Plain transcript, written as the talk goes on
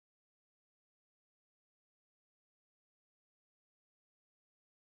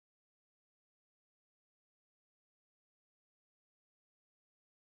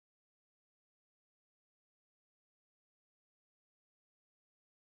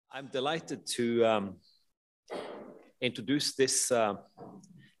I'm delighted to introduce this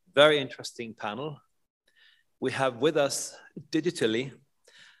very interesting panel. We have with us digitally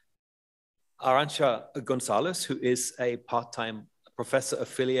Arancha González, who is a part-time professor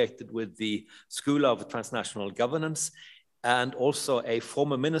affiliated with the School of Transnational Governance and also a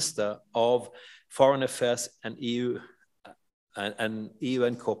former minister of Foreign Affairs and EU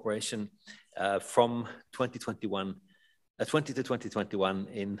and cooperation from 2021. 20 to 2021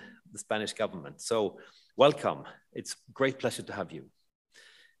 in the Spanish government. So welcome. It's a great pleasure to have you.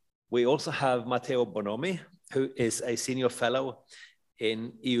 We also have Matteo Bonomi, who is a senior fellow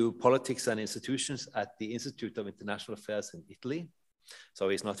in EU politics and institutions at the Institute of International Affairs in Italy. So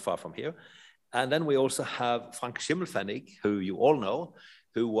he's not far from here. And then we also have Schimmelfennig, who you all know,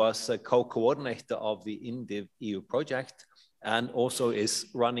 who was a co-coordinator of the INDIV EU project and also is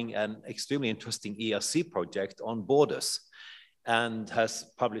running an extremely interesting ERC project on borders and has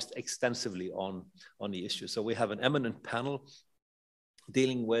published extensively on the issue. So we have an eminent panel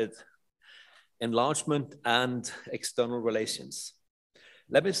dealing with enlargement and external relations.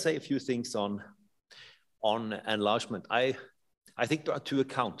 Let me say a few things on enlargement. I think there are two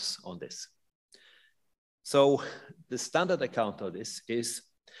accounts on this. So the standard account of this is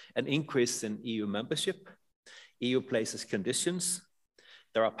an increase in EU membership. EU places conditions.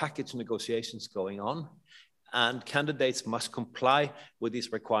 There are package negotiations going on, and candidates must comply with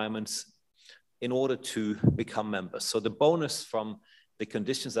these requirements in order to become members. So the bonus from the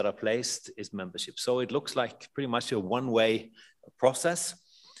conditions that are placed is membership. So it looks like pretty much a one-way process.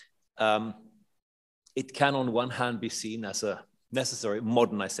 It can on one hand be seen as a necessary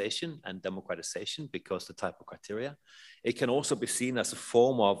modernization and democratization because the type of criteria. It can also be seen as a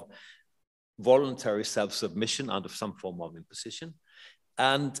form of voluntary self-submission under some form of imposition.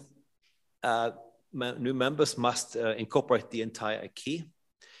 And new members must incorporate the entire acquis.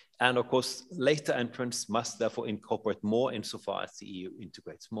 And of course, later entrants must therefore incorporate more insofar as the EU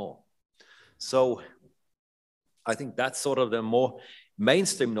integrates more. So I think that's sort of the more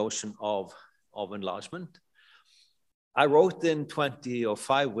mainstream notion of enlargement. I wrote in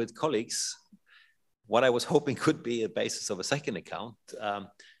 2005 with colleagues what I was hoping could be a basis of a second account,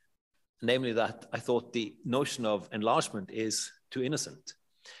 namely that I thought the notion of enlargement is too innocent.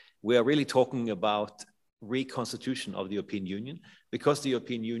 We are really talking about reconstitution of the European Union because the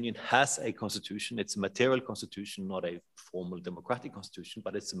European Union has a constitution. It's a material constitution, not a formal democratic constitution,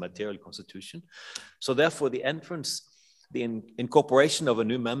 but it's a material constitution. So therefore the entrance, the incorporation of a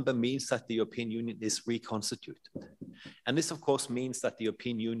new member means that the European Union is reconstituted. And this, of course, means that the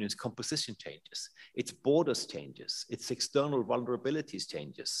European Union's composition changes, its borders changes, its external vulnerabilities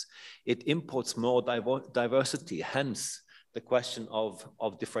changes. It imports more diversity, hence the question of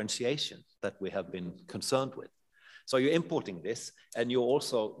differentiation that we have been concerned with. So you're importing this, and you're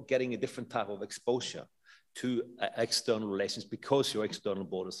also getting a different type of exposure to external relations because your external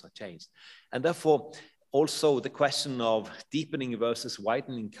borders are changed. And therefore, also, the question of deepening versus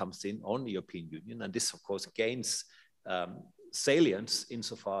widening comes in on the European Union, and this, of course, gains salience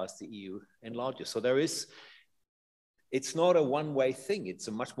insofar as the EU enlarges. So it's not a one-way thing. It's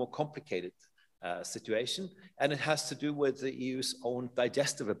a much more complicated situation, and it has to do with the EU's own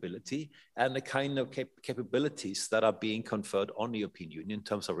digestive ability and the kind of capabilities that are being conferred on the European Union in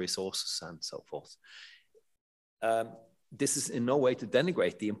terms of resources and so forth. This is in no way to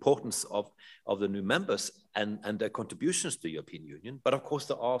denigrate the importance of the new members and their contributions to the European Union, but of course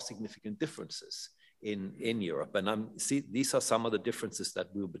there are significant differences in Europe, and these are some of the differences that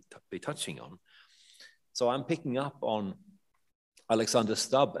we'll be touching on. So I'm picking up on Alexander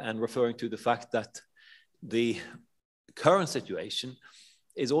Stubb and referring to the fact that the current situation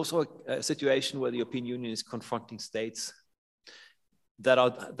is also a situation where the European Union is confronting states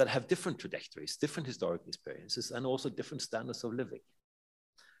that have different trajectories, different historical experiences, and also different standards of living.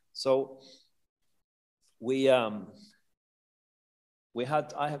 So we had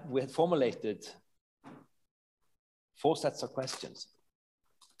formulated 4 sets of questions.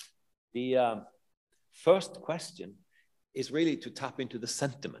 The first question is really to tap into the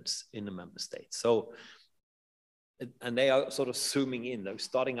sentiments in the member states. So, and they are sort of zooming in. They're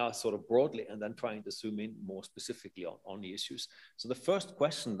starting out sort of broadly and then trying to zoom in more specifically on the issues. So the first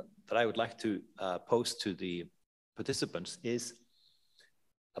question that I would like to pose to the participants is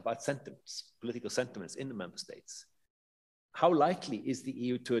about sentiments, political sentiments in the member states. How likely is the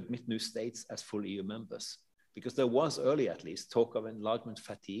EU to admit new states as full EU members? Because there was early, at least, talk of enlargement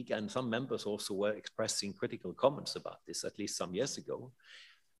fatigue, and some members also were expressing critical comments about this, at least some years ago.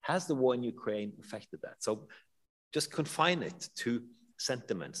 Has the war in Ukraine affected that? So just confine it to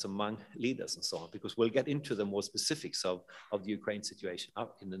sentiments among leaders and so on, because we'll get into the more specifics of the Ukraine situation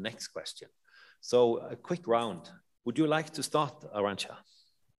in the next question. So a quick round. Would you like to start, Arancha?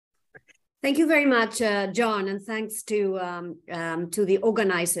 Thank you very much, John, and thanks to the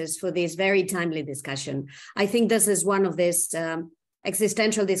organizers for this very timely discussion. I think this is one of these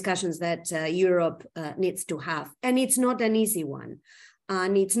existential discussions that Europe needs to have, and it's not an easy one.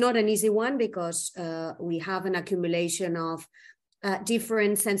 And it's not an easy one because we have an accumulation of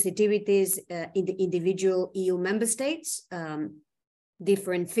different sensitivities in the individual EU member states,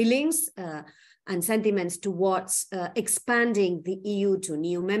 different feelings and sentiments towards expanding the EU to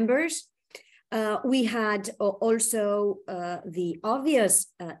new members. We had also the obvious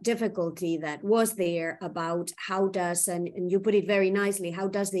difficulty that was there about how does, and you put it very nicely, how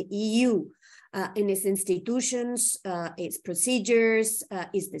does the EU in its institutions, its procedures,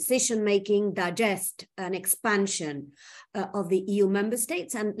 its decision-making digest an expansion of the EU member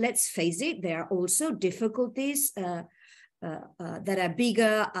states. And let's face it, there are also difficulties that are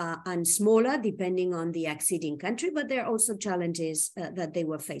bigger and smaller depending on the acceding country, but there are also challenges that they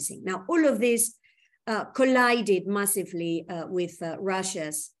were facing. Now, all of this collided massively with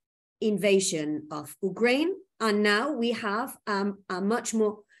Russia's invasion of Ukraine, and now we have a much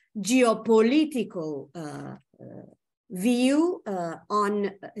more geopolitical view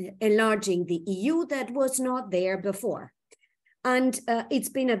on enlarging the EU that was not there before. And it's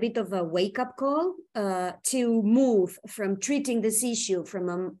been a bit of a wake-up call to move from treating this issue from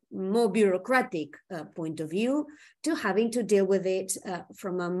a more bureaucratic point of view to having to deal with it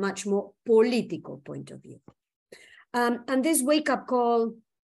from a much more political point of view. And this wake-up call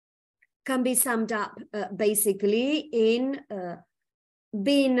can be summed up basically in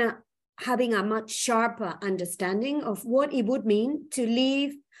having a much sharper understanding of what it would mean to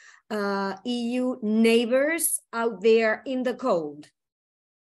leave EU neighbors out there in the cold,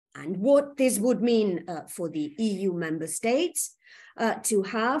 and what this would mean for the EU member states to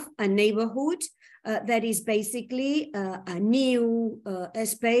have a neighborhood that is basically a new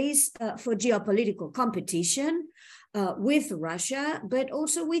space for geopolitical competition with Russia, but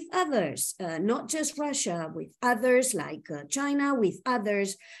also with others, not just Russia, with others like China, with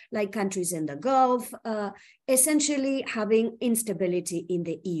others like countries in the Gulf, essentially having instability in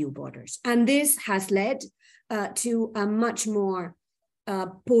the EU borders. And this has led to a much more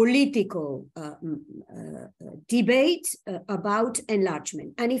political debate about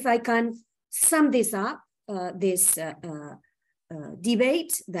enlargement. And if I can sum this up, this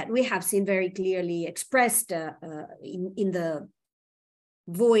debate that we have seen very clearly expressed in the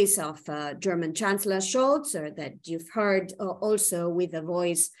voice of German Chancellor Scholz, or that you've heard also with the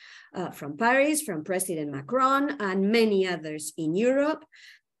voice from Paris, from President Macron, and many others in Europe.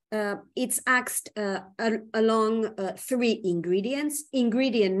 It's axed along three ingredients.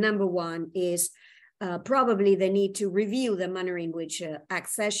 Ingredient number one is probably the need to review the manner in which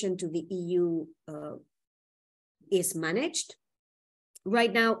accession to the EU is managed.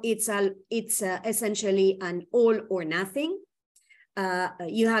 Right now, it's essentially an all or nothing.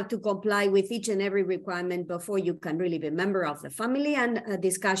 You have to comply with each and every requirement before you can really be a member of the family, and a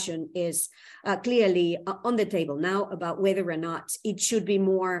discussion is clearly on the table now about whether or not it should be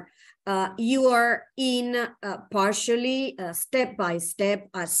more you are in partially, step by step,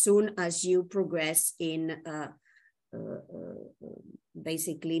 as soon as you progress in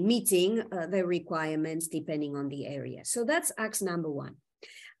basically meeting the requirements depending on the area. So that's axe number one.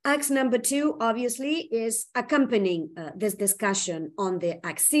 Axe number two, obviously, is accompanying this discussion on the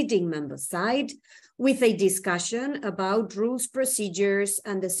acceding member side with a discussion about rules, procedures,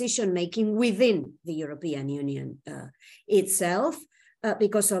 and decision-making within the European Union itself,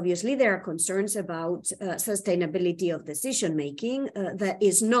 because obviously there are concerns about sustainability of decision-making that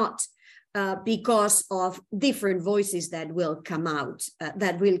is not because of different voices that will come out,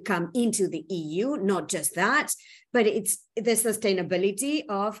 that will come into the EU, not just that, but it's the sustainability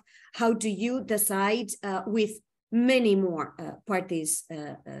of how do you decide with many more parties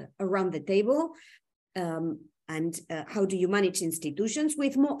around the table, and how do you manage institutions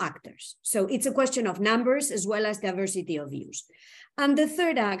with more actors? So it's a question of numbers as well as diversity of views. And the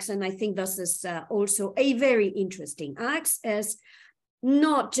third axe, and I think this is also a very interesting axe, is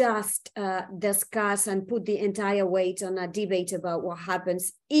not just discuss and put the entire weight on a debate about what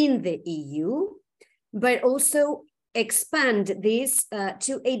happens in the EU, but also expand this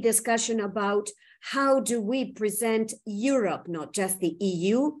to a discussion about how do we present Europe, not just the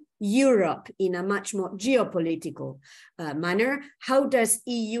EU, Europe in a much more geopolitical manner? How does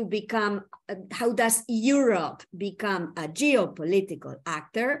Europe become a geopolitical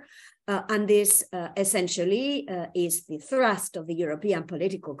actor? And this essentially is the thrust of the European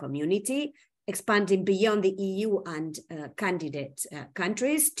political community, expanding beyond the EU and candidate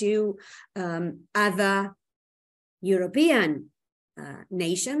countries to other European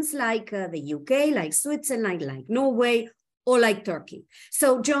nations like the UK, like Switzerland, like Norway, or like Turkey.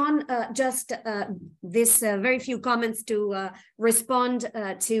 So John, just this very few comments to respond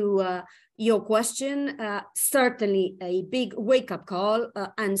to your question. Certainly a big wake-up call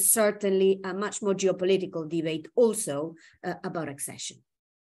and certainly a much more geopolitical debate also about accession.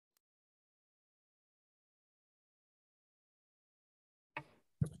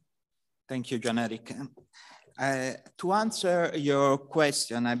 Thank you, John Erik. To answer your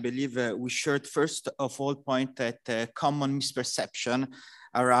question, I believe we should first of all point at a common misperception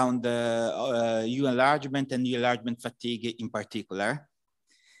around EU enlargement and EU enlargement fatigue in particular.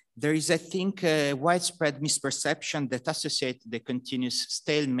 There is, I think, a widespread misperception that associates the continuous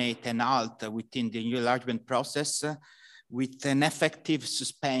stalemate and halt within the EU enlargement process with an effective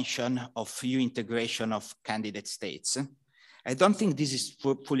suspension of EU integration of candidate states. I don't think this is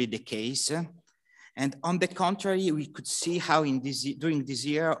fully the case. And on the contrary, we could see how during this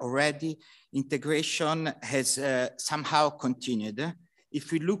year already integration has somehow continued.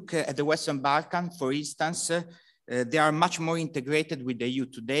 If we look at the Western Balkans, for instance, they are much more integrated with the EU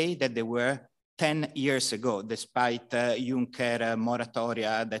today than they were 10 years ago, despite Juncker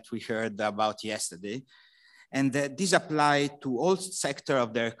moratoria that we heard about yesterday. And this applies to all sectors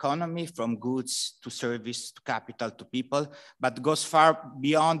of their economy, from goods to service to capital to people, but goes far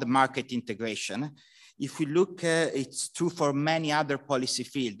beyond market integration. If we look, it's true for many other policy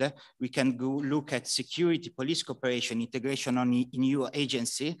fields. We can go look at security, police cooperation, integration in EU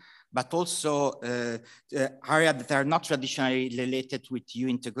agency, but also areas that are not traditionally related with EU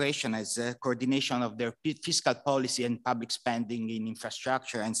integration, as coordination of their fiscal policy and public spending in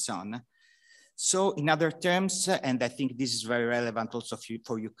infrastructure and so on. So in other terms, and I think this is very relevant also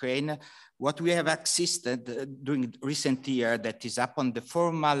for Ukraine, what we have assisted during recent year that is upon the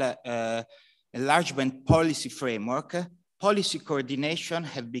formal enlargement policy framework, policy coordination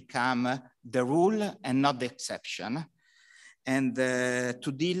have become the rule and not the exception. And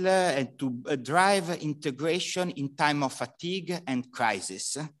to deal and to drive integration in time of fatigue and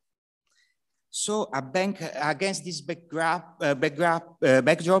crisis. So against this backdrop,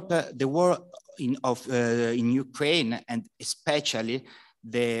 the war in Ukraine, and especially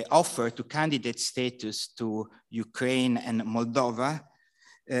the offer to candidate status to Ukraine and Moldova,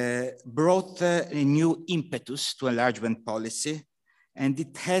 brought a new impetus to enlargement policy, and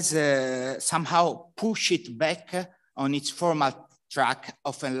it has somehow pushed it back on its formal track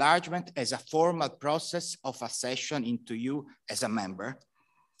of enlargement as a formal process of accession into EU as a member.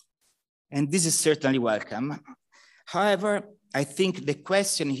 And this is certainly welcome. However, I think the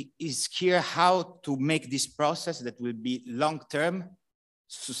question is here how to make this process that will be long-term,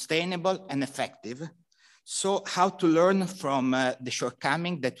 sustainable, and effective. So how to learn from the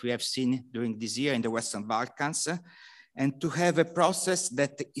shortcoming that we have seen during this year in the Western Balkans, and to have a process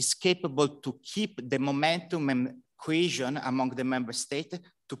that is capable to keep the momentum and cohesion among the member states,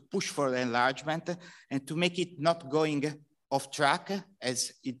 to push for enlargement, and to make it not going off track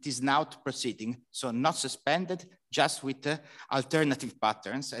as it is now proceeding. So not suspended, just with alternative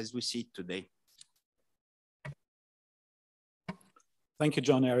patterns as we see it today. Thank you,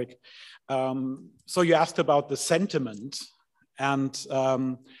 John Erik. So you asked about the sentiment, and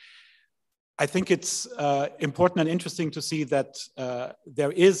I think it's important and interesting to see that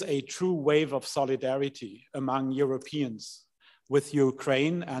there is a true wave of solidarity among Europeans with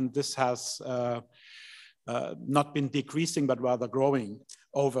Ukraine, and this has not been decreasing, but rather growing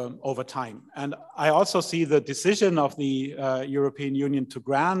over time. And I also see the decision of the European Union to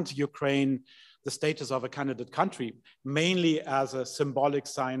grant Ukraine the status of a candidate country mainly as a symbolic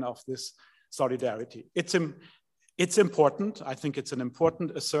sign of this solidarity. It's important. I think it's an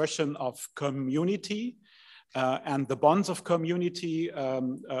important assertion of community and the bonds of community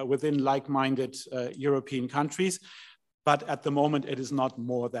within like-minded European countries. But at the moment, it is not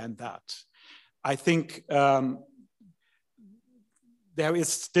more than that. I think there is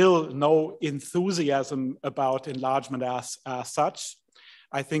still no enthusiasm about enlargement as such.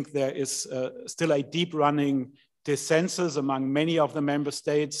 I think there is still a deep running dissensus among many of the member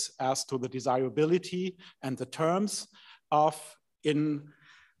states as to the desirability and the terms of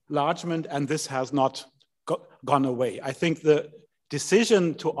enlargement, and this has not gone away. I think the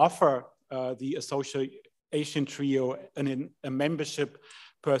decision to offer the association trio a membership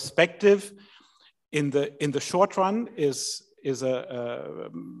perspective in the short run is a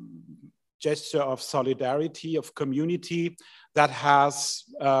gesture of solidarity, of community that has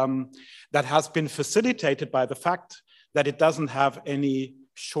been facilitated by the fact that it doesn't have any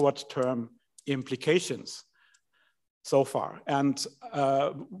short-term implications so far. And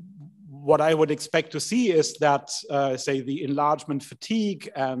what I would expect to see is that, say, the enlargement fatigue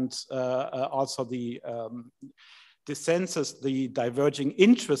and also the dissensus, the diverging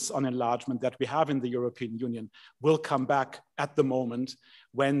interests on enlargement that we have in the European Union will come back at the moment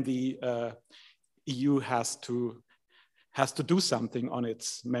when the EU has to do something on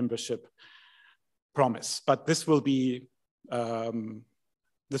its membership promise. But this will be off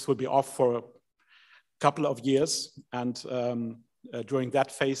for a couple of years, and during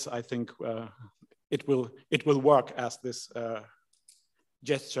that phase, I think it will work as this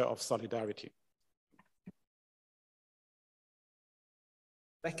gesture of solidarity.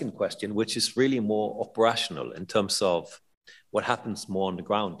 Second question, which is really more operational in terms of what happens more on the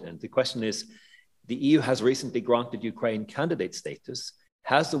ground. And the question is, the EU has recently granted Ukraine candidate status.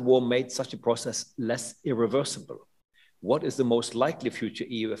 Has the war made such a process less irreversible? What is the most likely future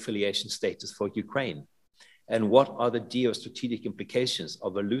EU affiliation status for Ukraine? And what are the geostrategic implications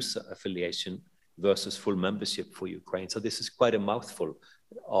of a looser affiliation versus full membership for Ukraine? So this is quite a mouthful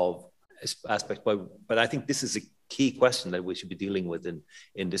of aspects, but I think this is a key question that we should be dealing with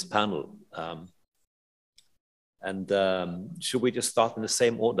in this panel. Should we just start in the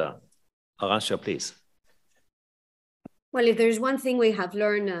same order? Arancha, please. Well, if there's one thing we have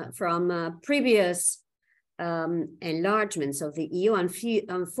learned from previous enlargements of the EU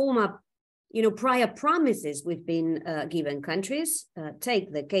and former, prior promises we've been given countries,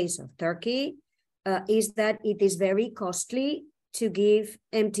 take the case of Turkey, is that it is very costly to give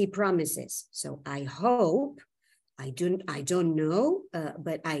empty promises. So I hope, I don't know,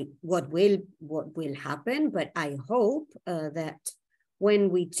 but what will happen, but I hope that when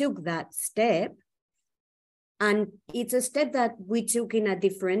we took that step, and it's a step that we took in a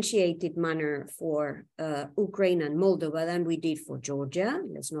differentiated manner for Ukraine and Moldova than we did for Georgia.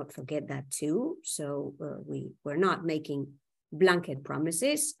 Let's not forget that too. So we were not making blanket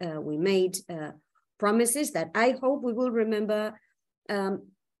promises. We made promises that I hope we will remember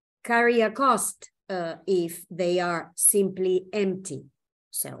carry a cost if they are simply empty.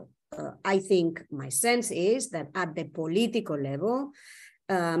 So I think my sense is that at the political level,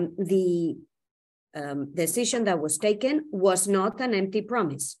 the decision that was taken was not an empty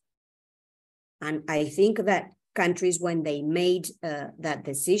promise. And I think that countries, when they made that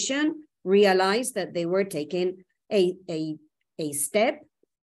decision, realized that they were taking a step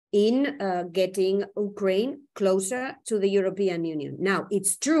in getting Ukraine closer to the European Union. Now,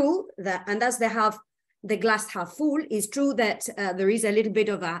 it's true that, and that's the glass half full, it's true that there is a little bit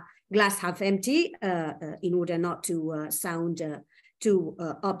of a glass half empty in order not to sound too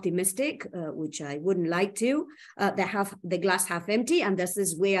optimistic, which I wouldn't like to. They have the glass half empty, and this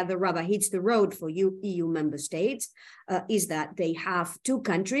is where the rubber hits the road for EU member states, is that they have two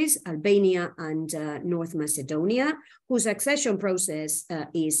countries, Albania and North Macedonia, whose accession process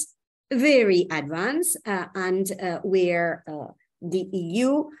is very advanced and where the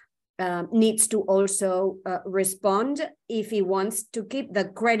EU needs to also respond if it wants to keep the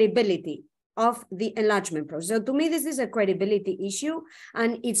credibility of the enlargement process. So to me, this is a credibility issue,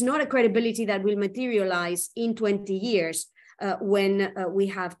 and it's not a credibility that will materialize in 20 years when we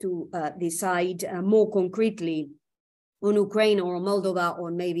have to decide more concretely on Ukraine or Moldova or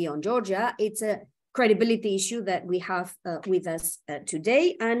maybe on Georgia. It's a credibility issue that we have with us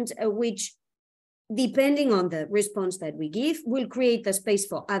today, and which, depending on the response that we give, will create the space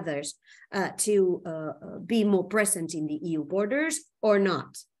for others to be more present in the EU borders or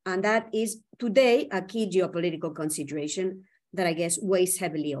not. And that is today a key geopolitical consideration that I guess weighs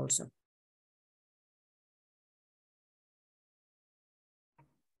heavily also.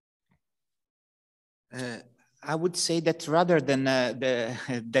 I would say that rather than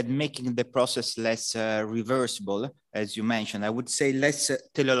making the process less reversible, as you mentioned, I would say less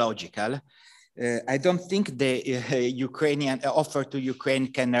teleological. I don't think the Ukrainian offer to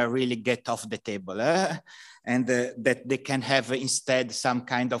Ukraine can really get off the table, and that they can have instead some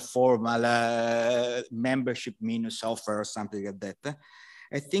kind of formal membership minus offer or something like that.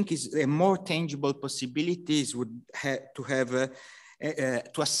 I think is a more tangible possibilities would to have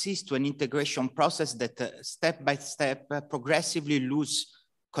to assist to an integration process that step by step progressively lose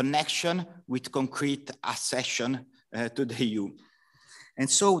connection with concrete accession to the EU. And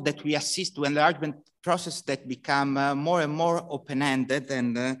so that we assist to enlargement process that become more and more open-ended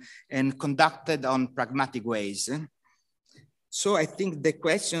and conducted on pragmatic ways. So I think the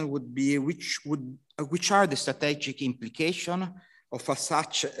question would be which are the strategic implications of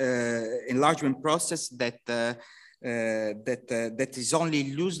such enlargement process that that is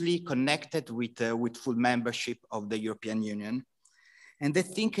only loosely connected with full membership of the European Union. And I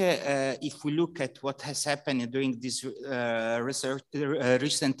think if we look at what has happened during this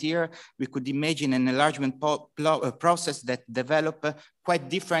recent year, we could imagine an enlargement process that developed quite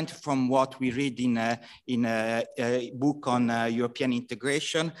different from what we read in a book on European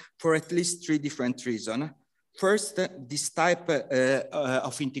integration for at least 3 different reasons. First, this type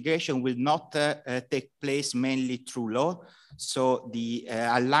of integration will not take place mainly through law. So the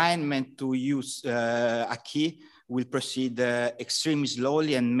alignment to use acquis will proceed extremely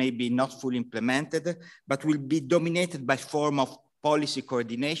slowly and maybe not fully implemented, but will be dominated by form of policy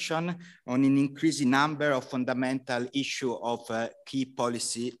coordination on an increasing number of fundamental issues of key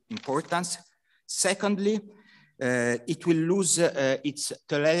policy importance. Secondly, it will lose its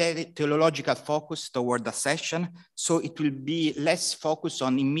teleological focus toward accession, so it will be less focused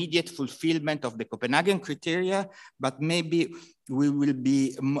on immediate fulfillment of the Copenhagen criteria, but maybe we will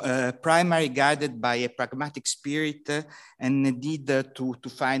be primarily guided by a pragmatic spirit and the need to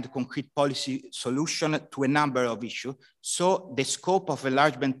find concrete policy solution to a number of issues. So the scope of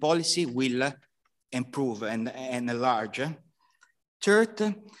enlargement policy will improve and enlarge.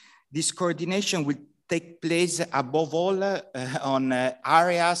 Third, this coordination will take place above all on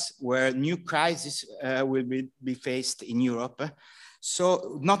areas where new crises will be faced in Europe.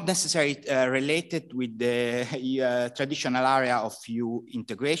 So not necessarily related with the traditional area of EU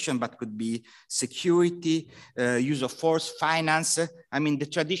integration, but could be security, use of force, finance. I mean, the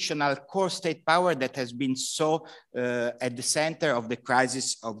traditional core state power that has been so at the center of the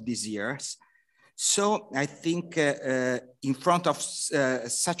crisis of these years. So I think in front of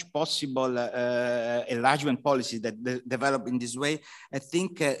such possible enlargement policies that develop in this way, I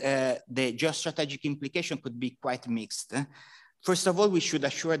think the geostrategic implication could be quite mixed. First of all, we should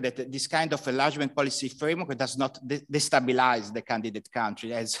assure that this kind of enlargement policy framework does not destabilize the candidate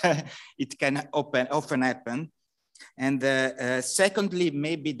country, as it can often happen. And secondly,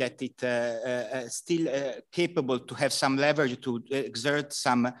 maybe that it still capable to have some leverage to exert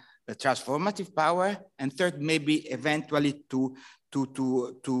some transformative power. And third, maybe eventually to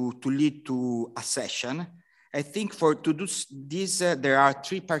lead to accession. I think to do this, there are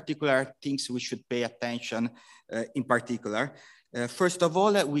 3 particular things we should pay attention in particular. First of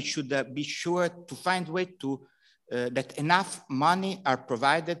all, we should be sure to find a way to that enough money are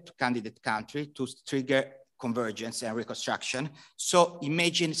provided to candidate country to trigger convergence and reconstruction. So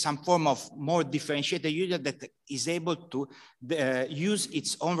imagine some form of more differentiated union that is able to use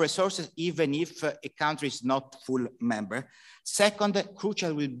its own resources, even if a country is not full member. Second,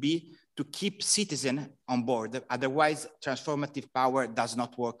 crucial will be to keep citizens on board. Otherwise, transformative power does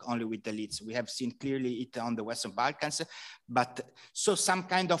not work only with elites. We have seen clearly it on the Western Balkans, but so some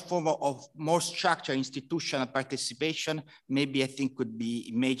kind of form of more structured institutional participation, maybe I think could be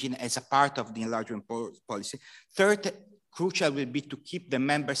imagined as a part of the enlargement policy. Third, crucial will be to keep the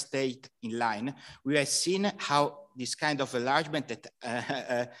member state in line. We have seen how this kind of enlargement that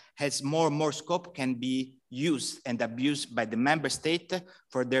has more and more scope can be used and abused by the member state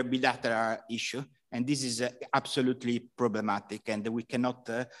for their bilateral issue. And this is absolutely problematic, and we cannot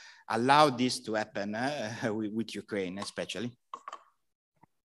allow this to happen with Ukraine, especially.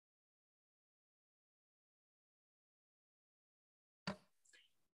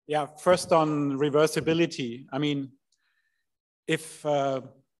 Yeah, first on reversibility. I mean, if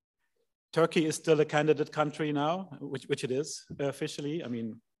Turkey is still a candidate country now, which it is officially, I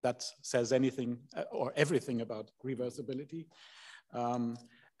mean, that says anything or everything about reversibility.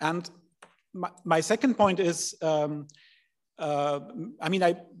 And my second point is, I mean,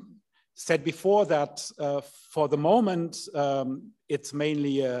 I said before that for the moment, it's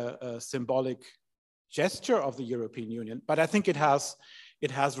mainly a symbolic gesture of the European Union, but I think it has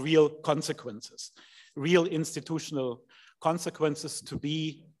real consequences, real institutional consequences to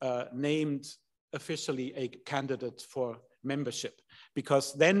be named officially a candidate for membership,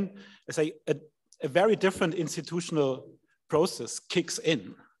 because then, I say, a very different institutional process kicks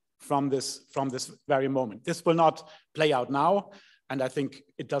in from this very moment. This will not play out now, and I think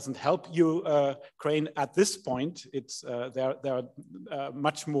it doesn't help Ukraine at this point. It's there are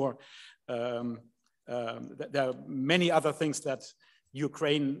much more. There are many other things that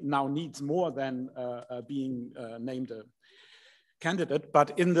Ukraine now needs more than being named a candidate.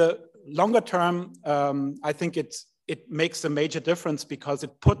 But in the longer term, I think it makes a major difference, because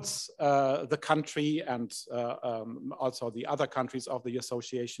it puts the country and also the other countries of the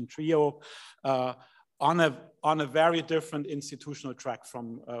association trio on a very different institutional track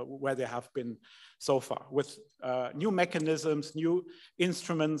from where they have been so far, with new mechanisms, new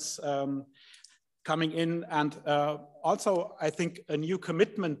instruments coming in, and also I think a new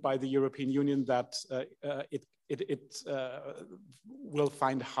commitment by the European Union that it will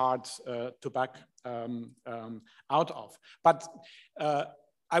find hard to back out of. But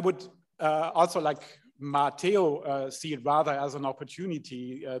I would also, like Matteo, see it rather as an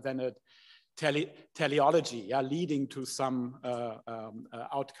opportunity than a teleology, yeah, leading to some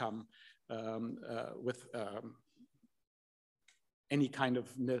outcome with any kind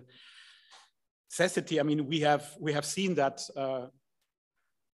of necessity. I mean, we have seen that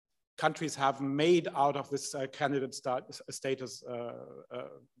countries have made out of this candidate status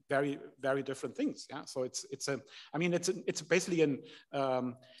very, very different things. Yeah, so it's basically an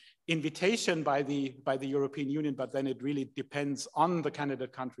invitation by the European Union, but then it really depends on the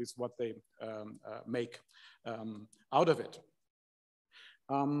candidate countries what they make out of it.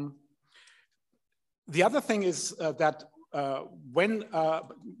 The other thing is that when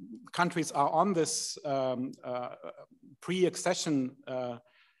countries are on this pre-accession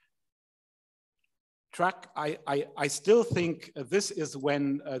track, I still think this is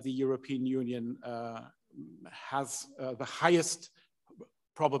when the European Union has the highest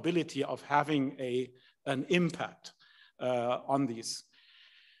probability of having an impact on these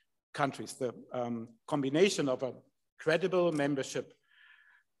countries. The combination of a credible membership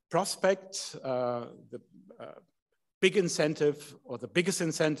prospect, the big incentive, or the biggest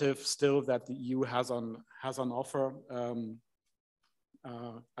incentive still that the EU has on offer,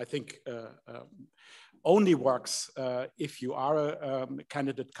 I think only works if you are a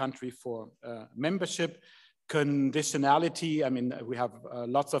candidate country for membership. Conditionality, I mean, we have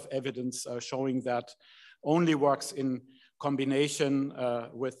lots of evidence showing that only works in combination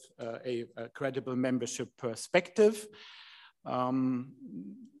with a credible membership perspective.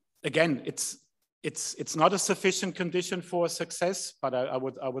 Again, it's not a sufficient condition for success, but I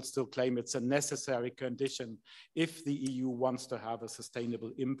would still claim it's a necessary condition if the EU wants to have a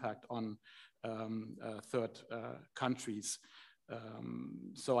sustainable impact on third countries.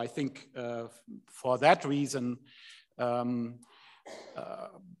 So I think for that reason,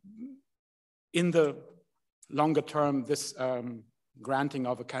 in the longer term, this granting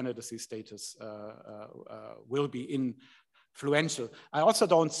of a candidacy status will be influential. I also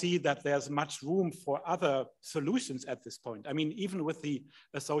don't see that there's much room for other solutions at this point. I mean, even with the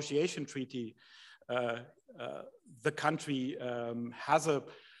association treaty, the country has a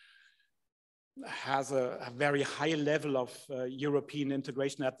very high level of European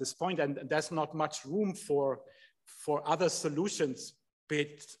integration at this point, and there's not much room for other solutions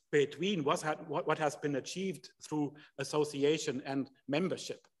between what has been achieved through association and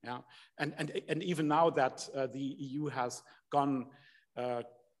membership. Yeah, and even now that the EU has gone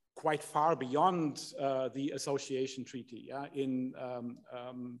quite far beyond the association treaty, yeah, in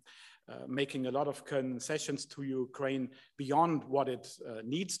making a lot of concessions to Ukraine beyond what it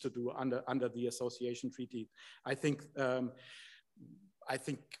needs to do under the association treaty. I think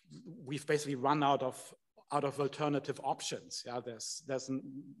we've basically run out of alternative options. Yeah, there's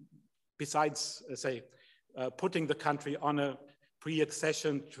besides say putting the country on a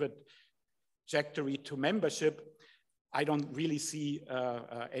pre-accession trajectory to membership, I don't really see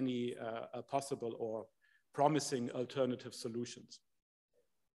any possible or promising alternative solutions.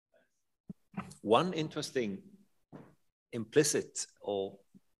 One interesting implicit or,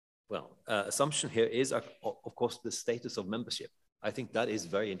 well, assumption here is, of course, the status of membership. I think that is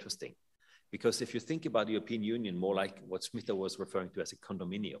very interesting, because if you think about the European Union more like what Smitha was referring to as a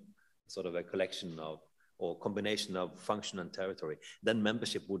condominium, sort of a collection of or combination of function and territory, then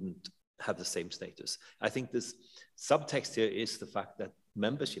membership wouldn't have the same status. I think this subtext here is the fact that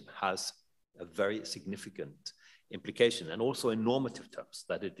membership has a very significant implication, and also in normative terms,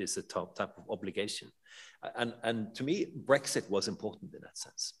 that it is a type of obligation. And to me, Brexit was important in that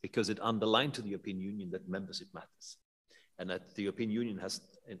sense, because it underlined to the European Union that membership matters, and that the European Union has,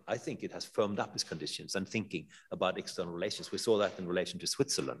 and I think it has firmed up its conditions and thinking about external relations. We saw that in relation to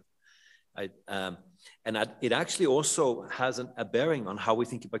Switzerland. It actually also has a bearing on how we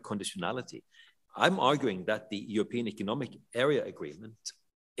think about conditionality. I'm arguing that the European Economic Area Agreement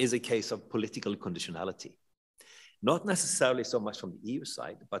is a case of political conditionality. Not necessarily so much from the EU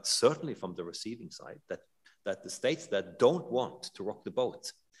side, but certainly from the receiving side, that the states that don't want to rock the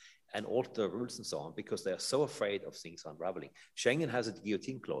boat and alter rules and so on, because they are so afraid of things unraveling. Schengen has a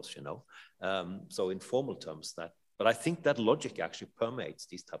guillotine clause, you know, so in formal terms that, but I think that logic actually permeates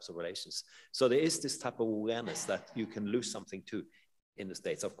these types of relations. So there is this type of awareness that you can lose something too. in the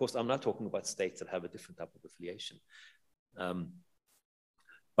States. Of course, I'm not talking about states that have a different type of affiliation.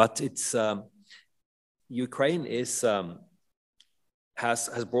 But it's, Ukraine is,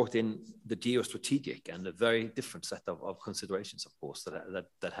 has brought in the geostrategic and a very different set of considerations, of course,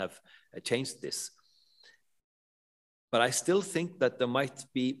 that have changed this. But I still think that there might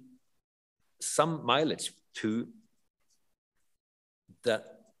be some mileage to the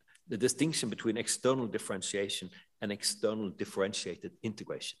distinction between external differentiation and external differentiated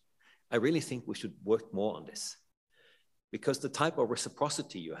integration. I really think we should work more on this, because the type of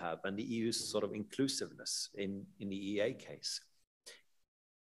reciprocity you have and the EU's sort of inclusiveness in the EEA case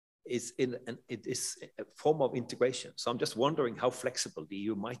is it is a form of integration. So I'm just wondering how flexible the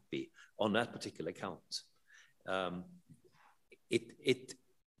EU might be on that particular account. It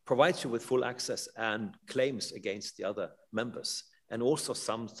provides you with full access and claims against the other members, and also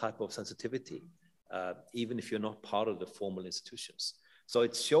some type of sensitivity, even if you're not part of the formal institutions. So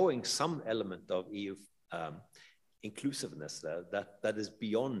it's showing some element of EU inclusiveness that is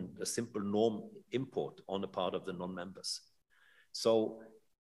beyond a simple norm import on the part of the non-members. So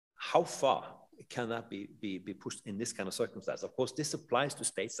how far can that be pushed in this kind of circumstance? Of course, this applies to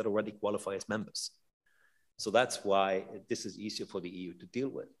states that already qualify as members. So that's why this is easier for the EU to deal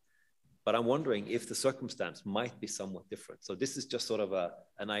with. But I'm wondering if the circumstance might be somewhat different. So this is just sort of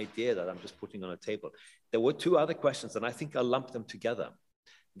an idea that I'm just putting on a table. There were two other questions, and I think I'll lump them together,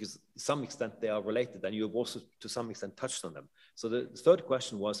 because to some extent they are related, and you have also to some extent touched on them. So the third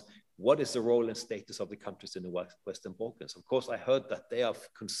question was, what is the role and status of the countries in the Western Balkans? Of course, I heard that they are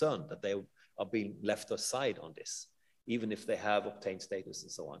concerned that they are being left aside on this, even if they have obtained status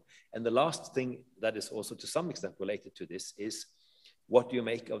and so on. And the last thing that is also to some extent related to this is, what do you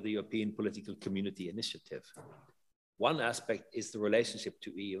make of the European Political Community Initiative? One aspect is the relationship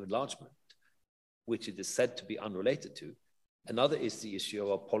to EU enlargement, which it is said to be unrelated to. Another is the issue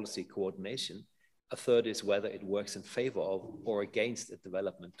of policy coordination. A third is whether it works in favor of or against a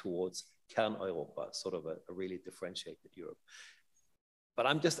development towards Kern-Europa, sort of a really differentiated Europe. But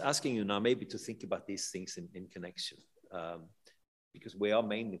I'm just asking you now maybe to think about these things in connection, because we are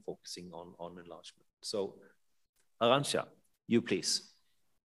mainly focusing on enlargement. So, Arancha, you please.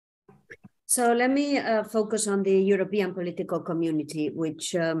 So let me focus on the European political community,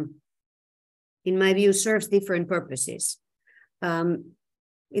 which in my view serves different purposes.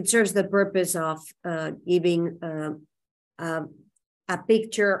 It serves the purpose of giving a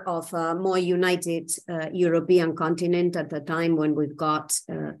picture of a more united European continent at the time when we've got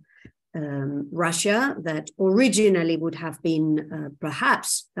Russia, that originally would have been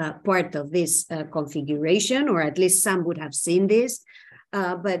perhaps part of this configuration, or at least some would have seen this,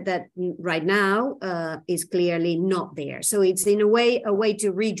 but that right now is clearly not there. So it's in a way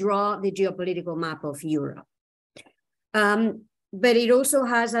to redraw the geopolitical map of Europe. But it also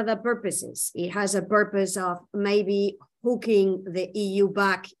has other purposes. It has a purpose of maybe hooking the EU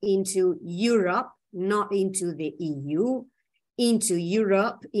back into Europe, not into the EU, into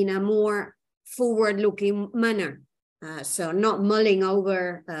Europe in a more forward-looking manner. So not mulling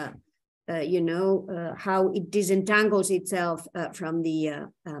over, how it disentangles itself from the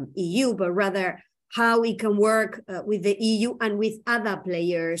EU, but rather how it can work with the EU and with other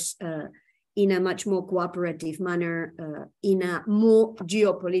players in a much more cooperative manner, in a more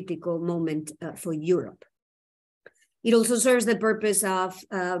geopolitical moment for Europe. It also serves the purpose of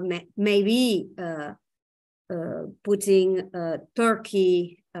maybe putting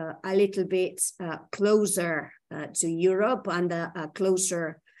Turkey a little bit closer to Europe under a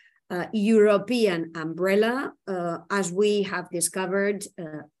closer European umbrella, as we have discovered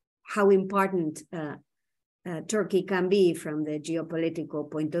how important Turkey can be from the geopolitical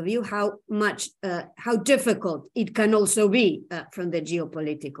point of view, how difficult it can also be from the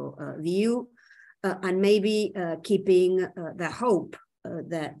geopolitical view, and maybe keeping the hope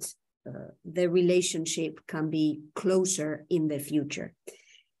that the relationship can be closer in the future.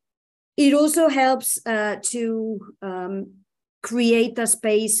 It also helps to create a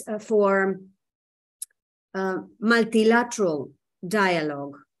space for multilateral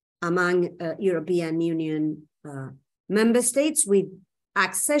dialogue among European Union member states with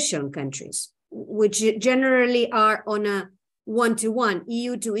accession countries, which generally are on a one-to-one,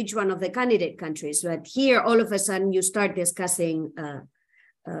 EU to each one of the candidate countries. But here, all of a sudden, you start discussing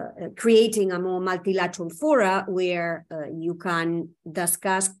creating a more multilateral fora where you can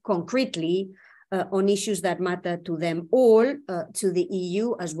discuss concretely on issues that matter to them all, to the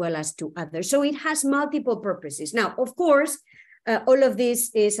EU as well as to others. So it has multiple purposes. Now, of course, all of this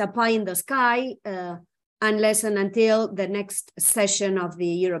is a pie in the sky unless and until the next session of the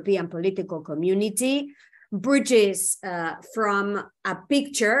European Political Community, bridges from a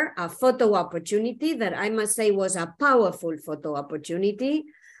picture, a photo opportunity that I must say was a powerful photo opportunity,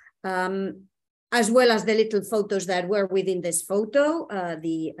 as well as the little photos that were within this photo,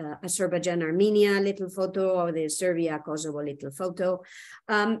 the Azerbaijan-Armenia little photo or the Serbia-Kosovo little photo.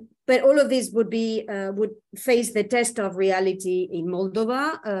 But all of these would face the test of reality in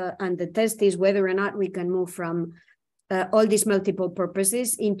Moldova, and the test is whether or not we can move from all these multiple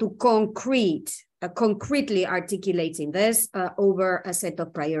purposes into concretely articulating this over a set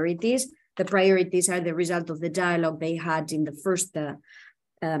of priorities. The priorities are the result of the dialogue they had in the first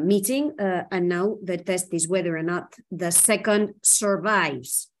meeting, and now the test is whether or not the second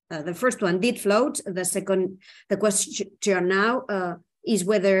survives. The first one did float. The question now is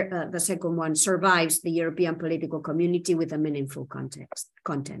whether the second one survives the European political community with a meaningful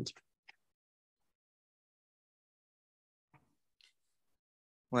content.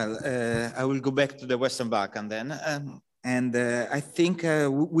 Well, I will go back to the Western Balkans then, and I think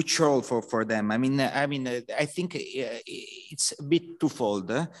which role for them? I think it's a bit twofold.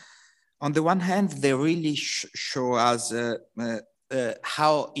 On the one hand, they really show us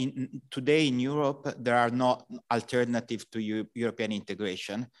how today in Europe there are no alternatives to European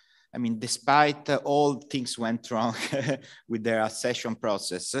integration. I mean, despite all things went wrong with their accession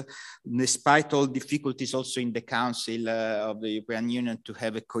process, despite all difficulties also in the Council of the European Union to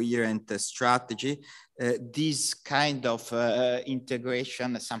have a coherent strategy, this kind of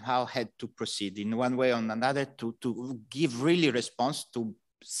integration somehow had to proceed in one way or another to give really response to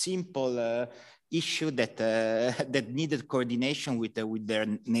simple issue that needed coordination with their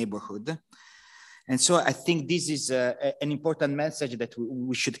neighborhood. And so I think this is an important message that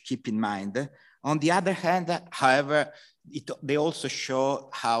we should keep in mind. On the other hand, however, they also show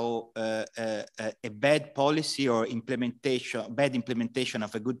how a bad policy or bad implementation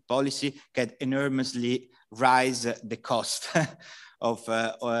of a good policy can enormously rise the cost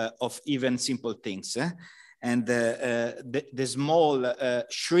of even simple things. And the small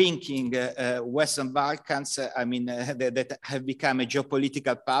shrinking Western Balkans, that have become a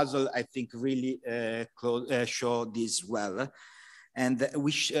geopolitical puzzle, I think really show this well. And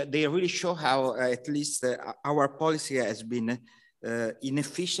they really show how at least our policy has been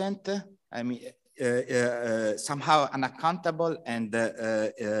inefficient, somehow unaccountable and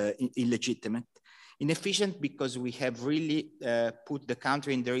illegitimate. Inefficient because we have really put the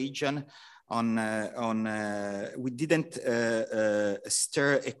country in the region we didn't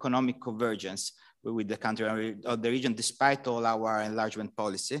stir economic convergence with the country or the region, despite all our enlargement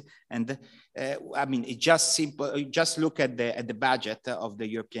policy. And it's just simple. Just look at the budget of the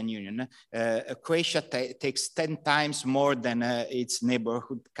European Union. Croatia takes 10 times more than its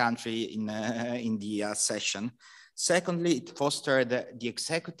neighborhood country in the session. Secondly, it fostered the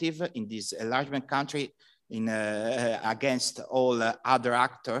executive in this enlargement country against all other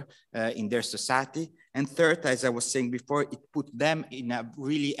actors in their society. And third, as I was saying before, it put them in a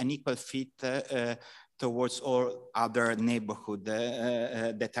really an equal fit towards all other neighborhoods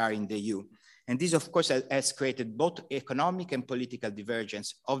that are in the EU. And this, of course, has created both economic and political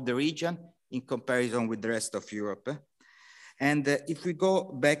divergence of the region in comparison with the rest of Europe. And if we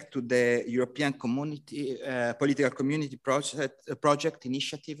go back to the European Community, Political Community project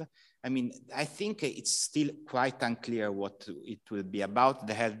initiative, I think it's still quite unclear what it will be about.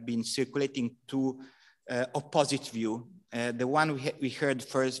 There have been circulating two opposite views. The one we heard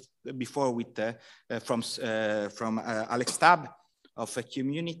before from Alex Tabb of a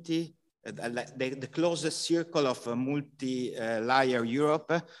community, the closest circle of a multi-layer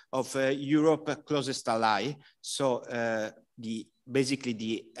Europe, of Europe closest ally. So basically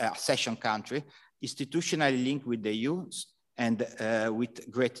the accession country, institutionally linked with the EU, and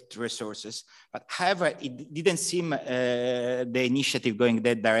with great resources. But however, it didn't seem the initiative going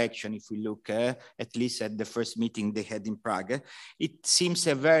that direction if we look at least at the first meeting they had in Prague. It seems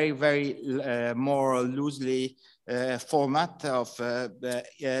a very, very more loosely format of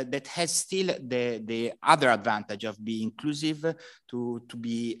that has still the other advantage of being inclusive, to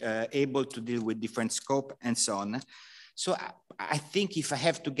be able to deal with different scope and so on. So I think if I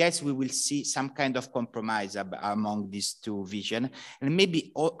have to guess, we will see some kind of compromise among these two visions. And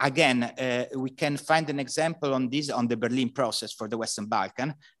maybe, again, we can find an example on this on the Berlin process for the Western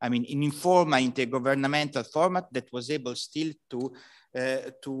Balkans. An informal intergovernmental format that was able still to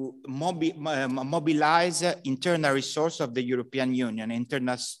mobilize internal resource of the European Union,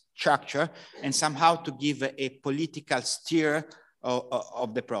 internal structure, and somehow to give a political steer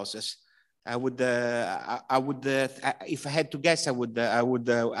of the process. I would, if I had to guess, I would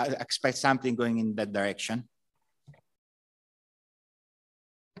expect something going in that direction.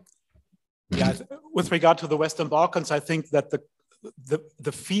 Yeah, with regard to the Western Balkans, I think that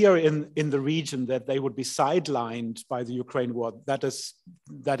the fear in the region that they would be sidelined by the Ukraine war, that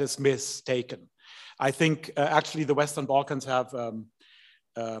is mistaken. I think actually the Western Balkans have, I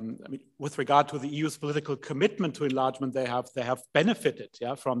mean, with regard to the EU's political commitment to enlargement, they have benefited,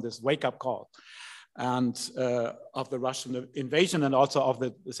 yeah, from this wake-up call and of the Russian invasion, and also of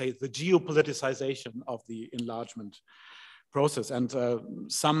the geopoliticization of the enlargement process. And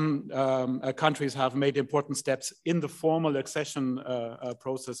some countries have made important steps in the formal accession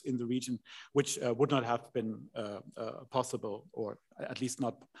process in the region, which would not have been possible, or at least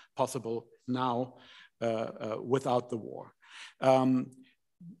not possible now without the war.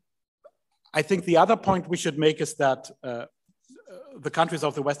 I think the other point we should make is that the countries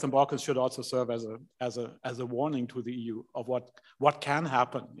of the Western Balkans should also serve as a warning to the EU of what can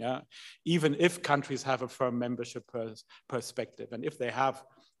happen, yeah, even if countries have a firm membership perspective, and if they have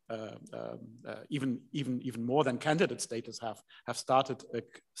even more than candidate status have started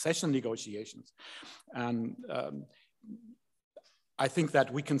accession negotiations. And I think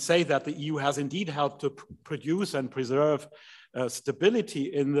that we can say that the EU has indeed helped to produce and preserve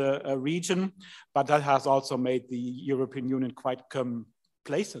stability in the region, but that has also made the European Union quite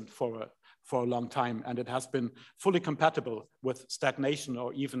complacent for a long time, and it has been fully compatible with stagnation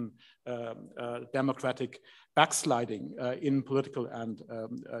or even democratic backsliding in political and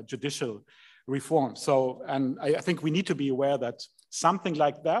judicial reform. So, and I think we need to be aware that something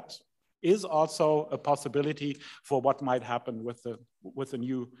like that is also a possibility for what might happen with the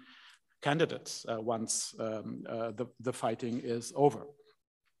new candidates once the fighting is over.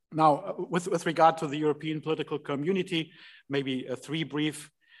 Now, with regard to the European political community, maybe three brief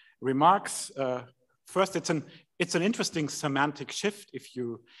remarks. First, it's an interesting semantic shift. If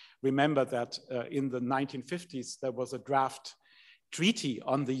you remember that in the 1950s, there was a draft treaty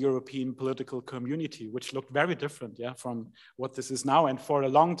on the European political community, which looked very different, yeah, from what this is now. And for a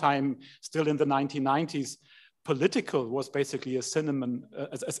long time, still in the 1990s, political was basically a synonym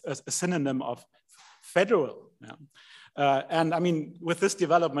of federal. Yeah. And I mean, with this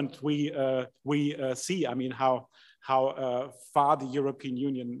development, we see, I mean, how far the European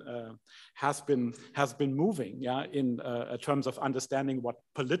Union has been moving, yeah, in terms of understanding what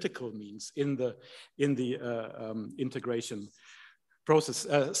political means in the integration process.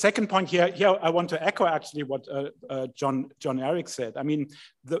 Second point here I want to echo actually what John Erik said. I mean,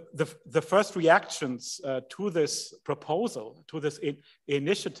 the first reactions to this proposal, to this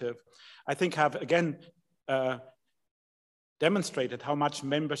initiative, I think have again demonstrated how much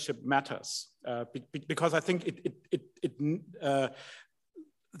membership matters, because I think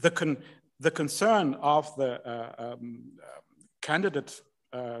the concern of the candidate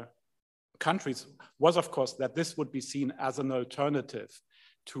countries was, of course, that this would be seen as an alternative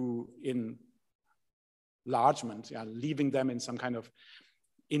to enlargement, yeah, leaving them in some kind of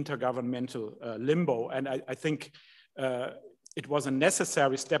intergovernmental limbo. And I think it was a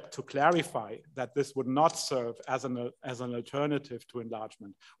necessary step to clarify that this would not serve as an alternative to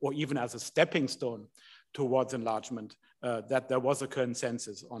enlargement, or even as a stepping stone towards enlargement, that there was a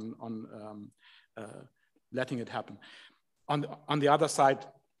consensus on letting it happen. On the other side,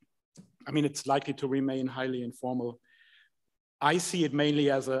 I mean, it's likely to remain highly informal. I see it mainly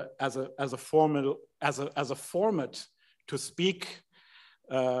as a format to speak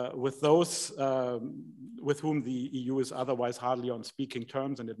with those with whom the EU is otherwise hardly on speaking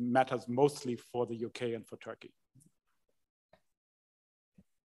terms, and it matters mostly for the UK and for Turkey.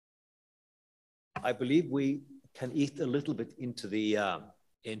 I believe we can eat a little bit into the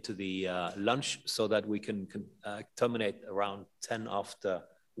lunch, so that we can terminate around 10 after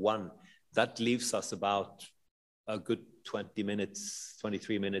 1. That leaves us about a good 20 minutes,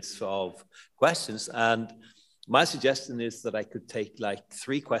 23 minutes of questions. And my suggestion is that I could take like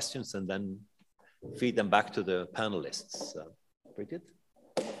 3 questions and then feed them back to the panelists. Brigid?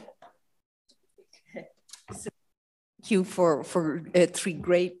 Thank you for 3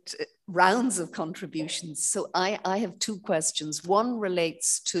 great rounds of contributions. So I have 2 questions. One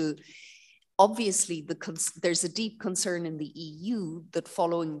relates to, obviously, there's a deep concern in the EU that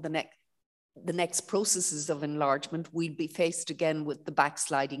following the next processes of enlargement, we'll be faced again with the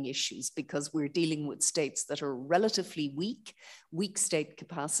backsliding issues, because we're dealing with states that are relatively weak state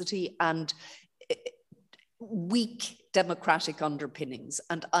capacity and weak democratic underpinnings.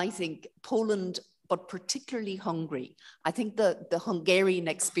 And I think Poland, but particularly Hungary, I think the Hungarian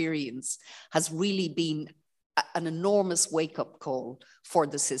experience has really been an enormous wake-up call for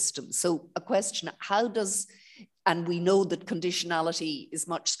the system. So a question, and we know that conditionality is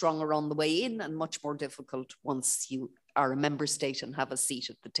much stronger on the way in and much more difficult once you are a member state and have a seat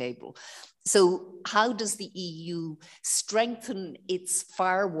at the table. So how does the EU strengthen its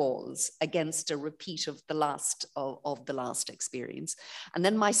firewalls against a repeat of the last experience? And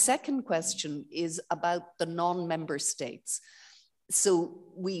then my second question is about the non-member states. So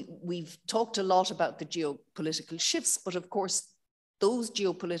we've talked a lot about the geopolitical shifts, but of course, those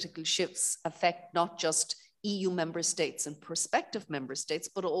geopolitical shifts affect not just EU member states and prospective member states,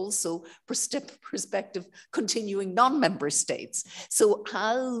 but also prospective continuing non-member states. So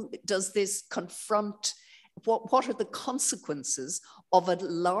how does this confront, what are the consequences of a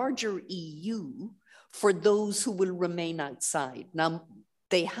larger EU for those who will remain outside? Now,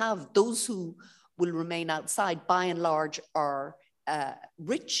 those who will remain outside by and large are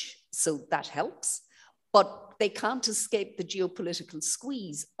rich, so that helps, but they can't escape the geopolitical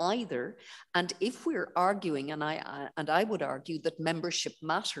squeeze either. And if we're arguing, and I would argue that membership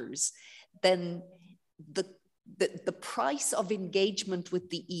matters, then the price of engagement with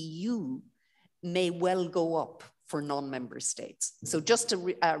the EU may well go up for non-member states. So just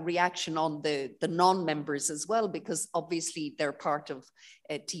a reaction on the non-members as well, because obviously they're part of,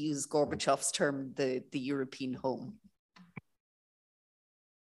 to use Gorbachev's term, the European home.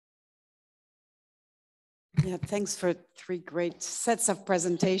 Yeah, thanks for 3 great sets of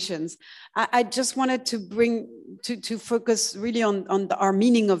presentations. I just wanted to bring, to focus really on our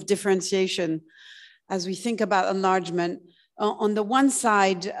meaning of differentiation as we think about enlargement. On the one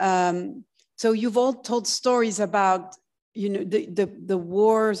side, so you've all told stories about, the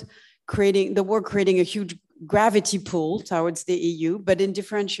war creating a huge gravity pull towards the EU, but in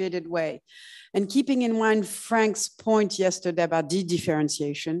differentiated way. And keeping in mind Frank's point yesterday about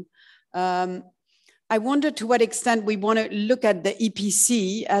de-differentiation, I wonder to what extent we want to look at the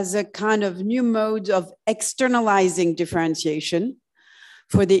EPC as a kind of new mode of externalizing differentiation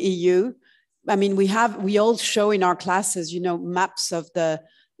for the EU. I mean, we all show in our classes, maps of the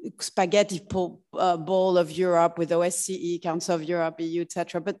spaghetti bowl of Europe with OSCE, Council of Europe, EU,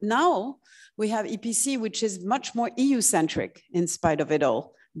 etc. But now we have EPC, which is much more EU-centric in spite of it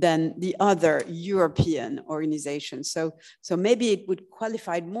all than the other European organizations. So maybe it would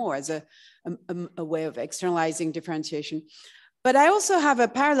qualify more as a way of externalizing differentiation. But I also have a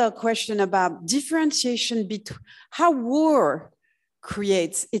parallel question about differentiation between how war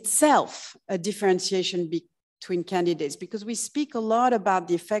creates itself a differentiation between candidates, because we speak a lot about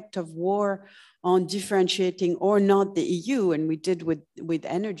the effect of war on differentiating or not the EU, and we did with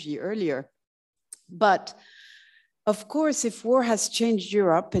energy earlier. But of course, if war has changed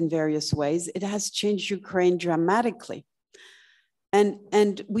Europe in various ways, it has changed Ukraine dramatically.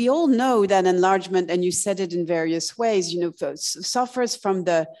 And we all know that enlargement, and you said it in various ways, suffers from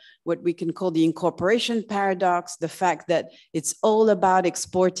what we can call the incorporation paradox, the fact that it's all about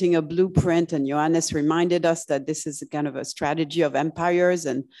exporting a blueprint. And Johannes reminded us that this is kind of a strategy of empires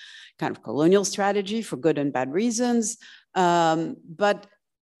and kind of colonial strategy for good and bad reasons.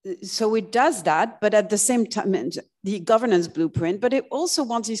 So it does that, but at the same time, the governance blueprint, but it also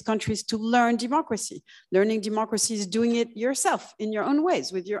wants these countries to learn democracy. Learning democracy is doing it yourself in your own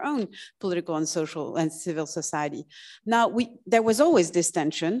ways with your own political and social and civil society. Now, there was always this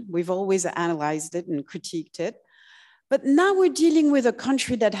tension. We've always analyzed it and critiqued it. But now we're dealing with a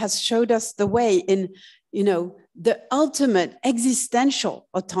country that has showed us the way in, the ultimate existential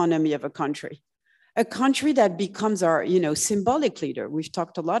autonomy of a country that becomes our, symbolic leader. We've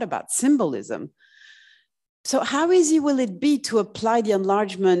talked a lot about symbolism. So how easy will it be to apply the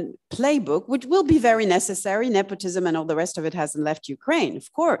enlargement playbook, which will be very necessary? Nepotism and all the rest of it hasn't left Ukraine,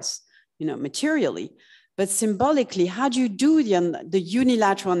 of course, materially. But symbolically, how do you do the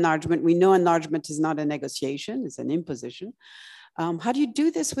unilateral enlargement? We know enlargement is not a negotiation, it's an imposition. How do you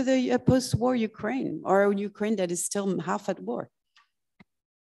do this with a post-war Ukraine, or a Ukraine that is still half at war?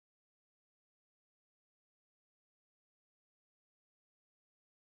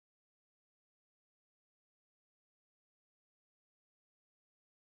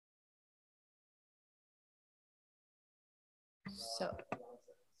 So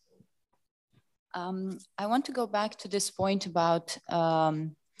I want to go back to this point about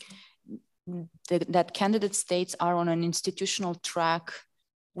that candidate states are on an institutional track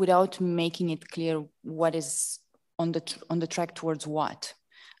without making it clear what is on the track towards what.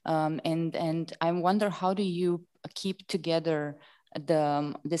 And I wonder, how do you keep together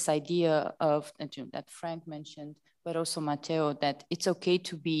this idea of that Frank mentioned, but also Matteo, that it's okay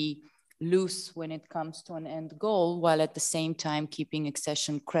to be loose when it comes to an end goal, while at the same time keeping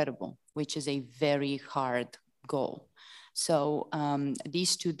accession credible, which is a very hard goal. So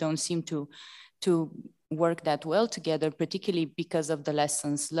these two don't seem to work that well together, particularly because of the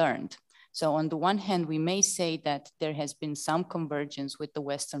lessons learned. So on the one hand, we may say that there has been some convergence with the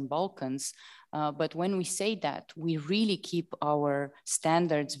Western Balkans, but when we say that, we really keep our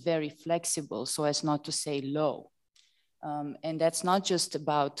standards very flexible so as not to say low. And that's not just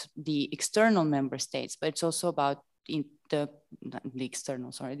about the external member states, but it's also about the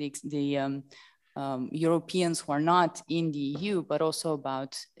Europeans who are not in the EU, but also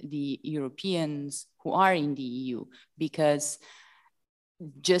about the Europeans who are in the EU, because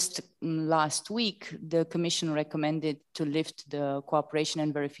just last week, the Commission recommended to lift the cooperation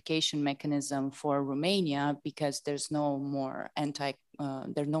and verification mechanism for Romania because there's no more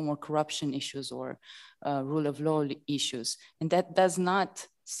there are no more corruption issues or rule of law issues. And that does not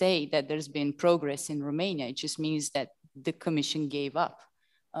say that there's been progress in Romania. It just means that the Commission gave up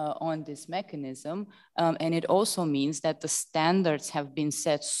on this mechanism. And it also means that the standards have been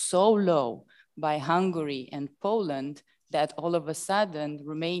set so low by Hungary and Poland that all of a sudden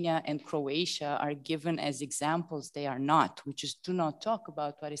Romania and Croatia are given as examples. They are not. We just do not talk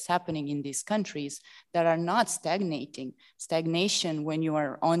about what is happening in these countries that are not stagnating. Stagnation, when you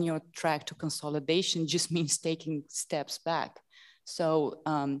are on your track to consolidation, just means taking steps back. So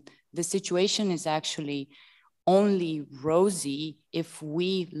the situation is actually only rosy if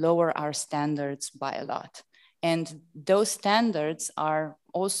we lower our standards by a lot. And those standards are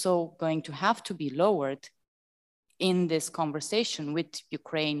also going to have to be lowered in this conversation with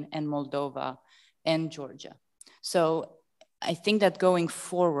Ukraine and Moldova and Georgia. So I think that going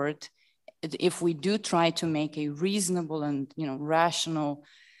forward, if we do try to make a reasonable and rational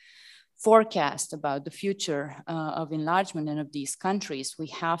forecast about the future of enlargement and of these countries, we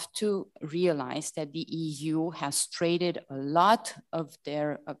have to realize that the EU has traded a lot of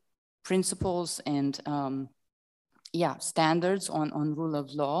their principles and standards on rule of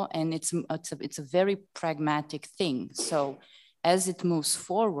law, and it's a very pragmatic thing. So as it moves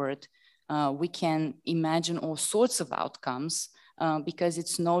forward, we can imagine all sorts of outcomes because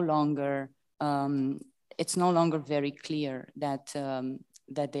it's no longer very clear that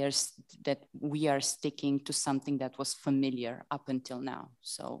that we are sticking to something that was familiar up until now.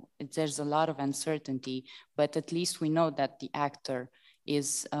 So there's a lot of uncertainty, but at least we know that the actor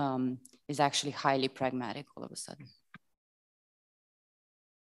is actually highly pragmatic all of a sudden.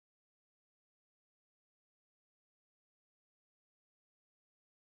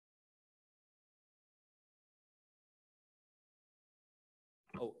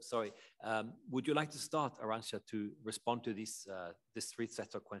 Oh, sorry. Would you like to start, Arancha, to respond to these three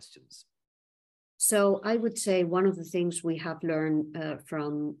set of questions? So I would say one of the things we have learned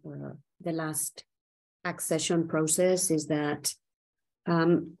from the last accession process is that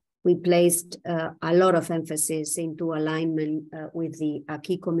we placed a lot of emphasis into alignment with the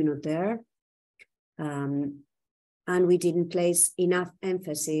acquis communautaire, and we didn't place enough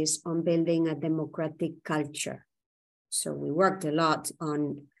emphasis on building a democratic culture. So we worked a lot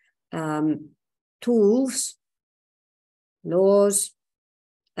on tools, laws,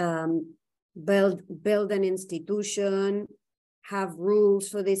 build an institution, have rules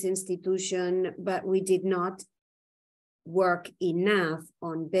for this institution, but we did not work enough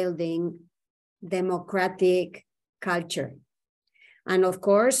on building democratic culture. And of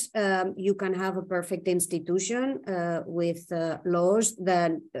course, you can have a perfect institution with laws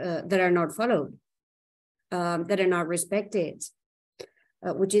that are not followed, that are not respected,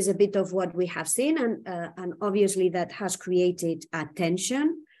 which is a bit of what we have seen. And obviously that has created a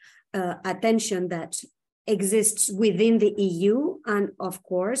tension that exists within the EU and of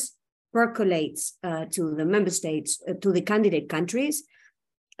course percolates to the member states, to the candidate countries,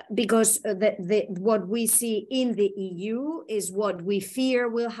 because what we see in the EU is what we fear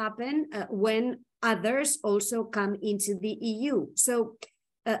will happen when others also come into the EU. So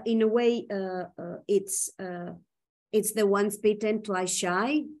in a way, it's the once bitten, twice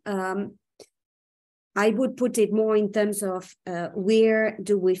shy. I would put it more in terms of where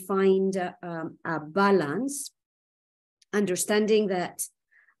do we find a balance, understanding that,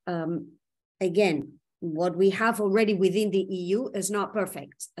 again, what we have already within the EU is not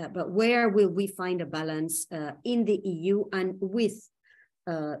perfect, but where will we find a balance in the EU and with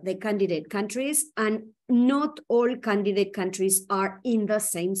the candidate countries? And not all candidate countries are in the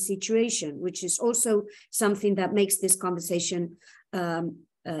same situation, which is also something that makes this conversation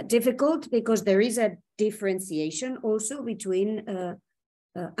difficult, because there is a differentiation also between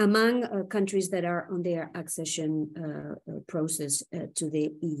among countries that are on their accession process to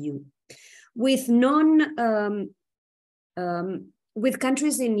the EU. With with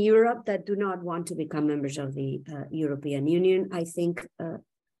countries in Europe that do not want to become members of the European Union, I think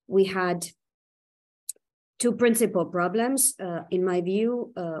we had two principal problems, in my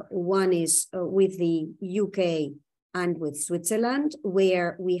view. One is with the UK and with Switzerland,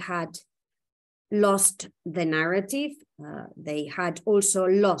 where we had lost the narrative. They had also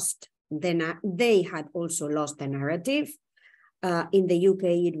lost the narrative. In the UK,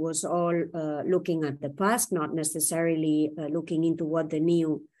 it was all looking at the past, not necessarily looking into what the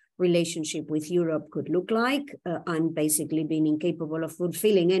new relationship with Europe could look like, and basically being incapable of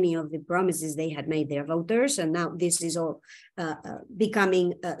fulfilling any of the promises they had made their voters. And now this is all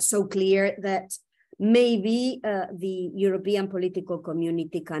becoming so clear that maybe the European political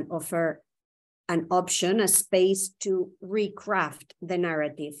community can offer an option, a space to recraft the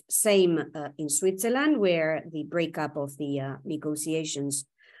narrative. Same in Switzerland, where the breakup of the negotiations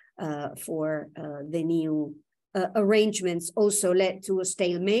for the new arrangements also led to a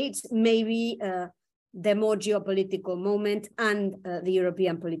stalemate. Maybe the more geopolitical moment and the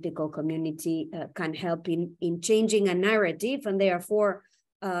European political community can help in changing a narrative, and therefore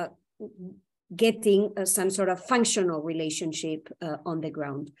getting some sort of functional relationship on the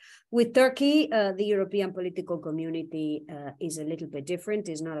ground. With Turkey, the European political community is a little bit different.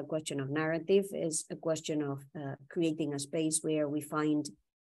 It's not a question of narrative, it's a question of creating a space where we find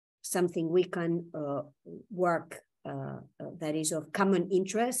something we can work that is of common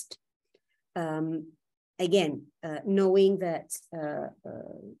interest. Again, knowing that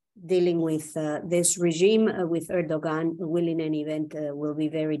dealing with this regime, with Erdogan, will in any event will be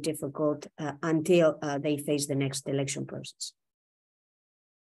very difficult until they face the next election process.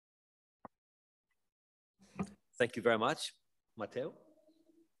 Thank you very much. Matteo?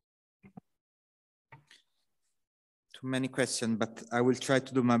 Too many questions, but I will try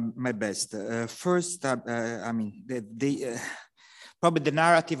to do my best. First, I mean, probably the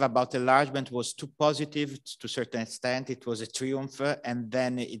narrative about enlargement was too positive to a certain extent. It was a triumph, and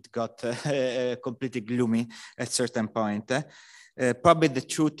then it got completely gloomy at a certain point. Probably the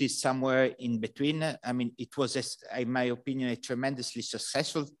truth is somewhere in between. I mean, it was, in my opinion, a tremendously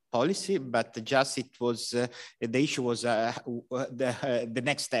successful policy, but just it was, the issue was the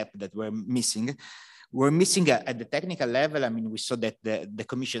next step that we're missing. We're missing at the technical level. I mean, we saw that the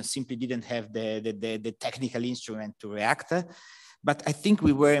Commission simply didn't have the technical instrument to react. But I think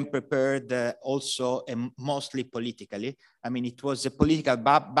we weren't prepared also mostly politically. I mean, it was a political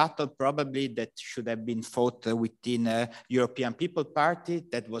battle probably that should have been fought within European People Party.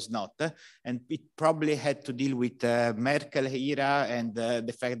 That was not. And it probably had to deal with Merkel era and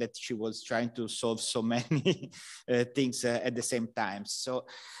the fact that she was trying to solve so many things at the same time. So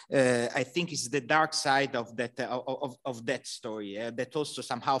I think it's the dark side of that story that also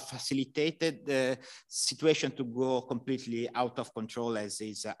somehow facilitated the situation to go completely out of control as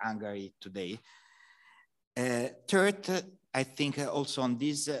is Hungary today. Third, I think also on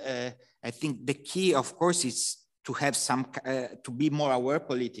this, I think the key, of course, is to have some, to be more aware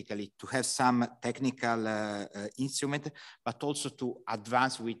politically, to have some technical instrument, but also to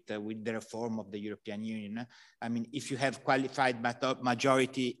advance with the reform of the European Union. I mean, if you have qualified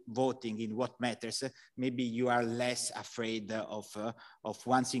majority voting in what matters, maybe you are less afraid of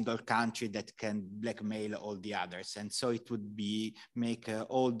one single country that can blackmail all the others. And so it would be make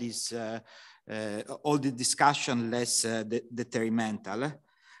all the discussion less detrimental.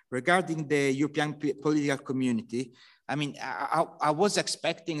 Regarding the European political community, I mean, I was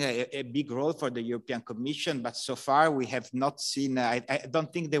expecting a big role for the European Commission, but so far we have not seen, I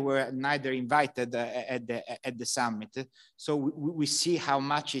don't think they were neither invited at the summit. So we see how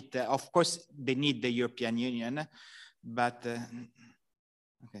much it, of course, they need the European Union, but,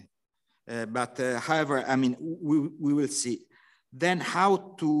 however, I mean, we will see. Then how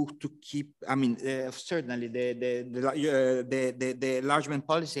to keep, I mean, certainly the enlargement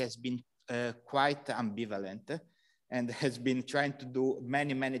policy has been quite ambivalent and has been trying to do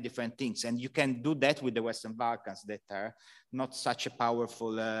many different things. And you can do that with the Western Balkans that are not such a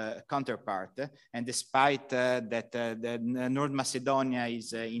powerful counterpart. And despite that North Macedonia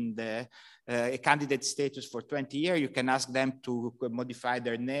is in the a candidate status for 20 years, you can ask them to modify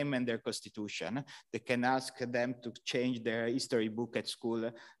their name and their constitution. They can ask them to change their history book at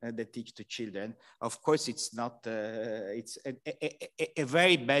school that teach to children. Of course, it's not, it's a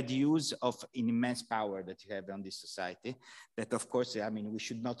very bad use of an immense power that you have on this society that, of course, I mean, we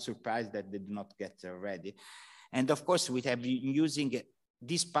should not surprise that they do not get ready. And of course, we have been using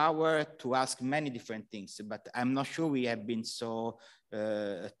this power to ask many different things, but I'm not sure we have been so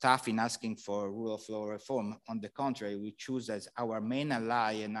tough in asking for rule of law reform. On the contrary, we choose as our main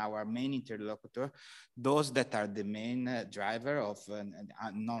ally and our main interlocutor those that are the main driver of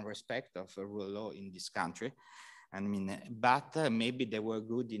non-respect of rule of law in this country. I mean, but maybe they were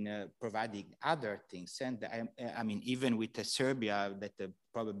good in providing other things. And I mean, even with Serbia, that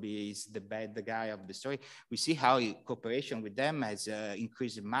probably is the bad guy of the story, we see how cooperation with them has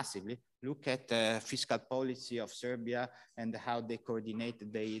increased massively. Look at the fiscal policy of Serbia and how they coordinate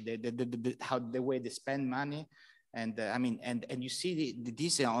how the way they spend money. And I mean, and you see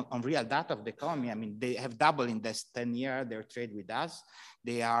this on real data of the economy. I mean, they have doubled in this 10 years their trade with us.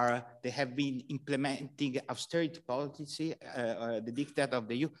 They have been implementing austerity policy, the diktat of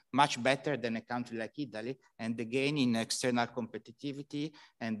the EU, much better than a country like Italy, and they gain in external competitivity,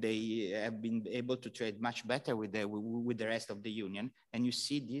 and they have been able to trade much better with the rest of the union. And you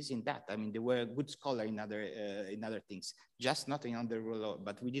see this in that. I mean, they were a good scholar in other things, just not in under rule law.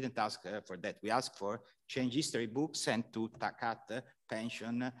 But we didn't ask for that. We asked for change history books and to cut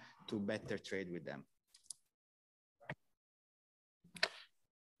pension to better trade with them.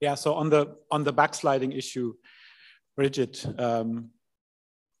 Yeah, so on the backsliding issue, Brigid,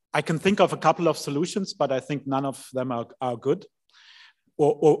 I can think of a couple of solutions, but I think none of them are good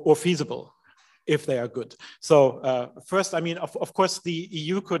or feasible if they are good. So first, I mean, of course, the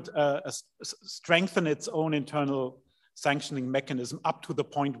EU could strengthen its own internal sanctioning mechanism up to the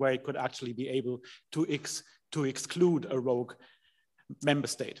point where it could actually be able to exclude a rogue member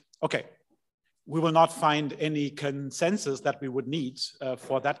state. Okay. We will not find any consensus that we would need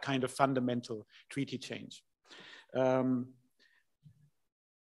for that kind of fundamental treaty change.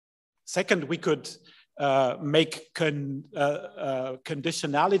 Second, we could make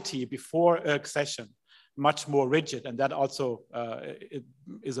conditionality before accession much more rigid. And that also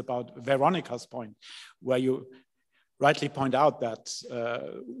is about Veronica's point, where you rightly point out that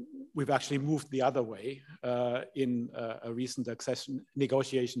we've actually moved the other way in recent accession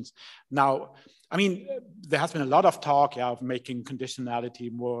negotiations. Now, I mean, there has been a lot of talk of making conditionality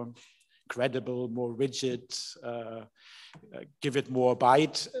more credible, more rigid, give it more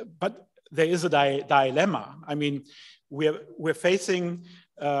bite, but there is a dilemma. I mean, we're facing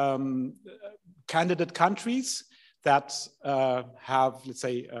candidate countries that have, let's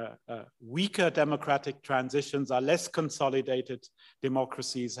say, weaker democratic transitions, are less consolidated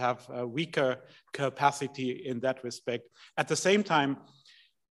democracies, have a weaker capacity in that respect. At the same time,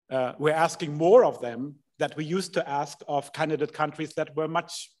 we're asking more of them that we used to ask of candidate countries that were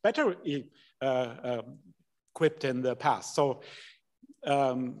much better equipped in the past. So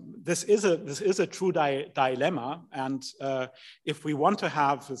this is a true dilemma, and if we want to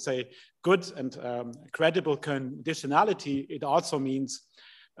have, let's say, good and credible conditionality, it also means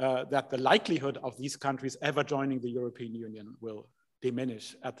that the likelihood of these countries ever joining the European Union will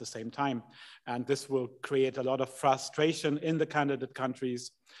diminish at the same time, and this will create a lot of frustration in the candidate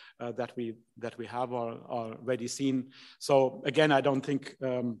countries that we have already seen. So again, I don't think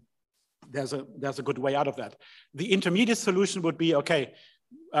there's a good way out of that. The intermediate solution would be, okay,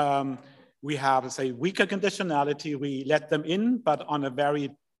 we have, say, weaker conditionality, we let them in, but on a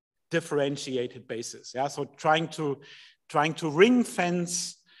very differentiated basis. Yeah, so trying to ring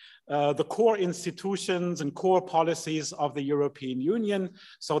fence the core institutions and core policies of the European Union,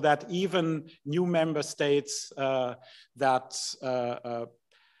 so that even new member states that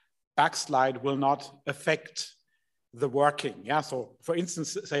backslide will not affect the working. Yeah, so for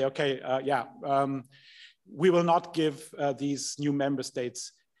instance, say, okay, we will not give these new member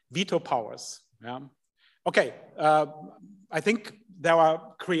states veto powers. Yeah, okay. I think there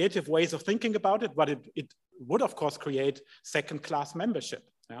are creative ways of thinking about it, but it would, of course, create second-class membership.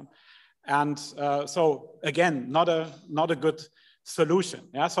 Yeah? And so again, not a good solution.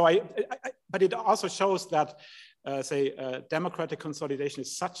 Yeah, so but it also shows that democratic consolidation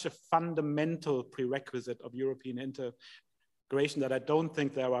is such a fundamental prerequisite of European integration that I don't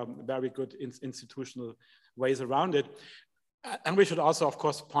think there are very good institutional ways around it. And we should also, of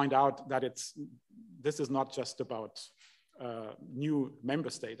course, point out that this is not just about new member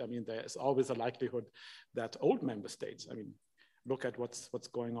state. I mean, there is always a likelihood that old member states, I mean, look at what's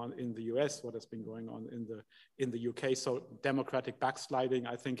going on in the US, what has been going on in the UK. So democratic backsliding,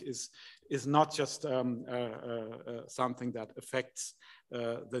 I think, is not just something that affects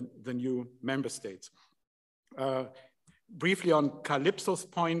the new member states. Briefly on Calypso's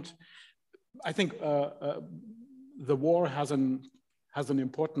point, I think the war has an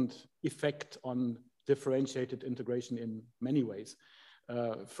important effect on differentiated integration in many ways.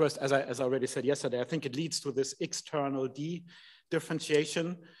 First, as I already said yesterday, I think it leads to this external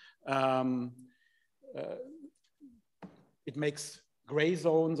differentiation. It makes gray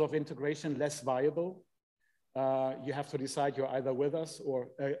zones of integration less viable. You have to decide you're either with us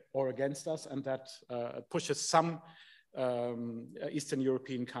or against us, and that pushes some Eastern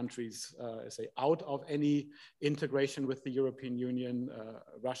European countries say out of any integration with the European Union,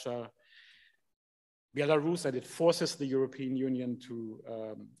 Russia, Belarus, that it forces the European Union to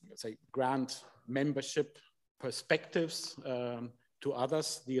say grant membership perspectives to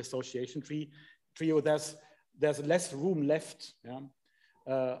others, the association trio. There's less room left, yeah,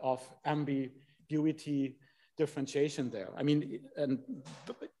 of ambiguity, differentiation there. I mean, and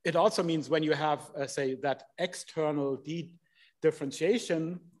it also means when you have, say, that external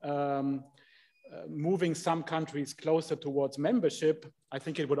differentiation, moving some countries closer towards membership, I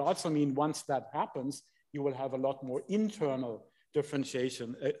think it would also mean once that happens, you will have a lot more internal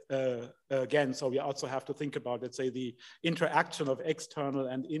differentiation again. So we also have to think about, let's say, the interaction of external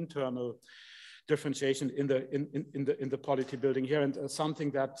and internal differentiation in the polity building here. And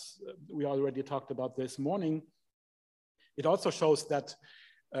something that we already talked about this morning, it also shows that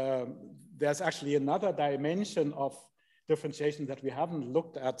there's actually another dimension of differentiation that we haven't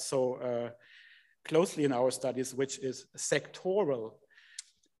looked at so closely in our studies, which is sectoral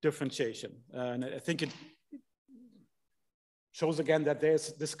differentiation. And I think it shows again that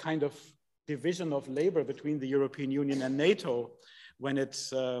there's this kind of division of labor between the European Union and NATO when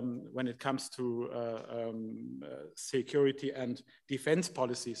it comes to security and defense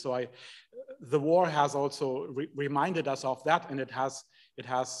policy. So the war has also reminded us of that, and it has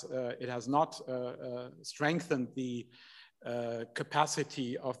not strengthened the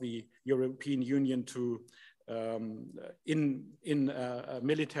capacity of the European Union to in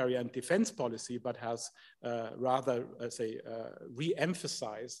military and defense policy, but has rather, say,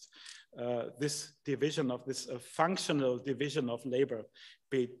 re-emphasized this division of this functional division of labor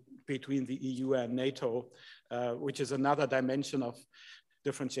between the EU and NATO, which is another dimension of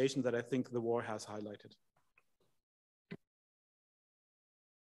differentiation that I think the war has highlighted.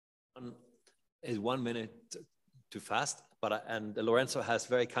 Is 1 minute too fast? And Lorenzo has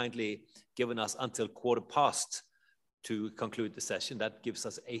very kindly given us until 15:15 to conclude the session. That gives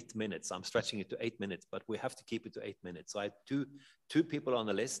us 8 minutes. I'm stretching it to 8 minutes, but we have to keep it to 8 minutes. So I have two people on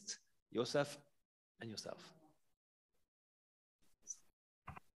the list, Josef and yourself.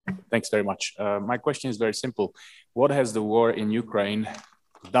 Thanks very much. My question is very simple. What has the war in Ukraine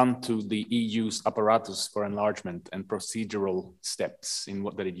done to the EU's apparatus for enlargement and procedural steps in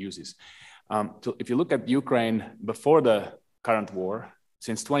what that it uses? So if you look at Ukraine before the current war,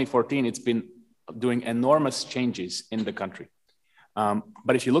 since 2014, it's been doing enormous changes in the country.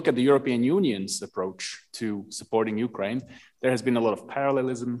 But if you look at the European Union's approach to supporting Ukraine, there has been a lot of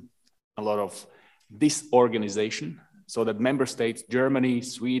parallelism, a lot of disorganization, so that member states, Germany,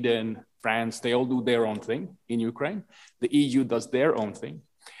 Sweden, France, they all do their own thing in Ukraine. The EU does their own thing.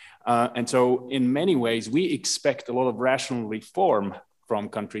 And so in many ways, we expect a lot of rational reform from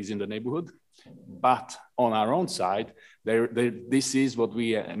countries in the neighborhood. But on our own side, this is what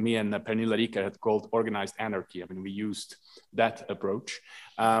me and Pernilla Rika had called organized anarchy. I mean, we used that approach.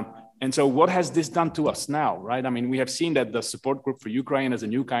 And so what has this done to us now, right? I mean, we have seen that the support group for Ukraine as a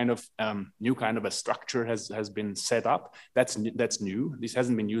new kind of a structure has been set up. That's new. This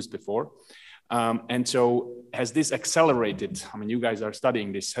hasn't been used before. And so has this accelerated, I mean, you guys are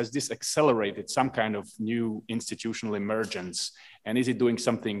studying this, has this accelerated some kind of new institutional emergence? And is it doing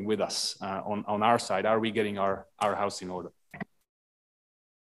something with us on our side? Are we getting our house in order?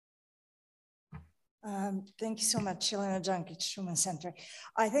 Thank you so much, Elena Jankic, Schuman Center.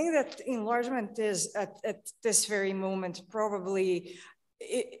 I think that enlargement is at this very moment probably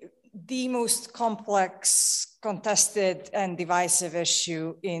the most complex, contested, and divisive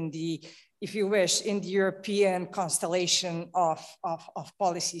issue in the, if you wish, in the European constellation of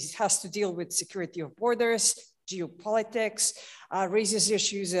policies. It has to deal with security of borders, geopolitics, raises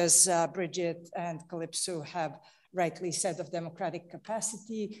issues, as Brigid and Calypso have rightly said, of democratic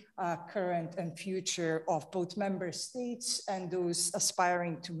capacity, current and future of both member states and those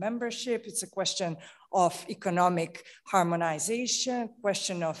aspiring to membership. It's a question of economic harmonization,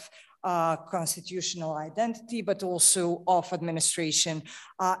 question of constitutional identity, but also of administration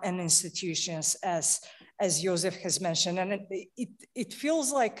and institutions, as Josef has mentioned. And it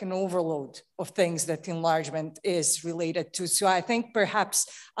feels like an overload of things that enlargement is related to. So I think perhaps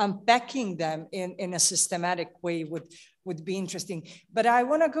unpacking them in a systematic way would be interesting. But I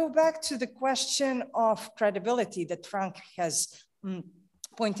want to go back to the question of credibility that Frank has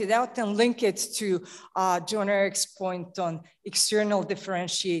pointed out and link it to John Erik's point on external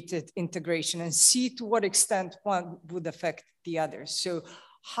differentiated integration and see to what extent one would affect the other. So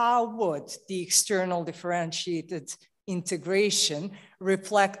how would the external differentiated integration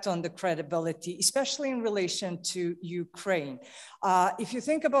reflect on the credibility, especially in relation to Ukraine. If you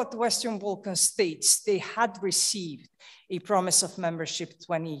think about the Western Balkan states, they had received a promise of membership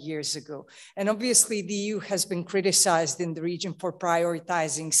 20 years ago. And obviously the EU has been criticized in the region for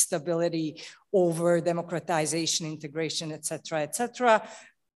prioritizing stability over democratization, integration, et cetera,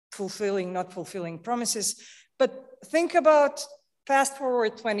 fulfilling, not fulfilling promises. But think about fast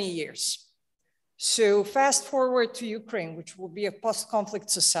forward 20 years. So fast forward to Ukraine, which will be a post-conflict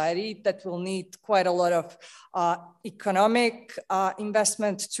society that will need quite a lot of economic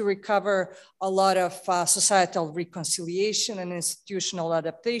investment to recover, a lot of societal reconciliation and institutional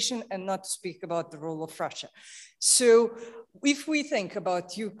adaptation, and not to speak about the role of Russia. So if we think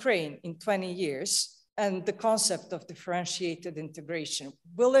about Ukraine in 20 years and the concept of differentiated integration,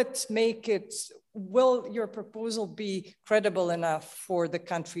 will your proposal be credible enough for the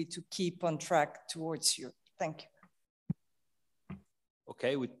country to keep on track towards Europe? Thank you.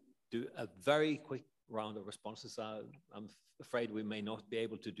 Okay, we do a very quick round of responses. I'm afraid we may not be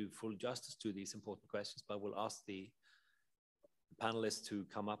able to do full justice to these important questions, but we'll ask the panelists to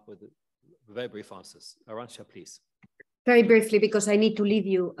come up with very brief answers. Arancha, please. Very briefly, because I need to leave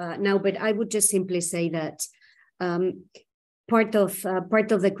you now, but I would just simply say that part of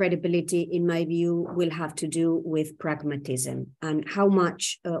the credibility, in my view, will have to do with pragmatism and how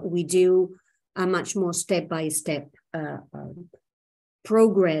much we do a much more step-by-step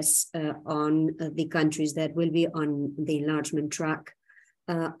progress on the countries that will be on the enlargement track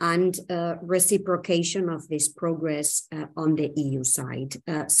and reciprocation of this progress on the EU side.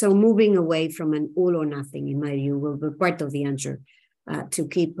 So moving away from an all or nothing, in my view, will be part of the answer to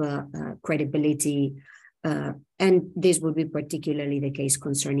keep credibility. And this will be particularly the case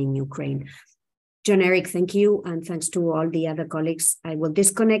concerning Ukraine. John, Erik, thank you. And thanks to all the other colleagues. I will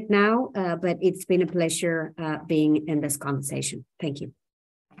disconnect now, but it's been a pleasure being in this conversation. Thank you.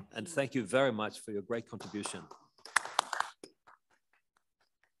 And thank you very much for your great contribution.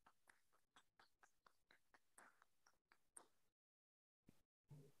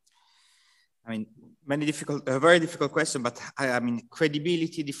 I mean, very difficult question, but I mean,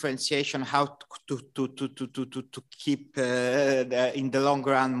 credibility, differentiation, how to keep in the long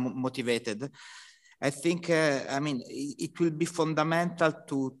run motivated. I think, I mean, it will be fundamental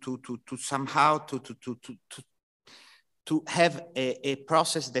to somehow to have a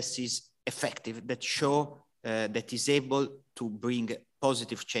process that is effective, that that is able to bring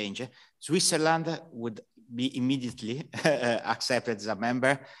positive change. Switzerland would be immediately accepted as a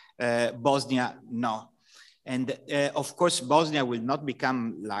member. Bosnia, no. And of course, Bosnia will not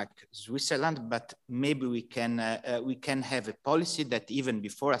become like Switzerland, but maybe we can have a policy that even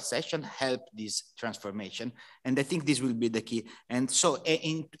before accession help this transformation. And I think this will be the key. And so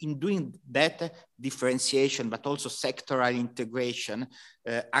in doing that differentiation, but also sectoral integration,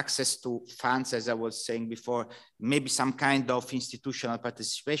 access to funds, as I was saying before, maybe some kind of institutional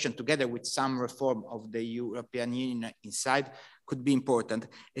participation together with some reform of the European Union inside could be important,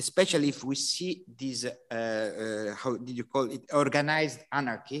 especially if we see this, how did you call it, organized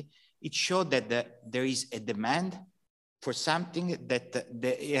anarchy. It showed that there is a demand for something that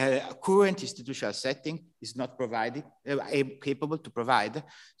the current institutional setting is not capable to provide.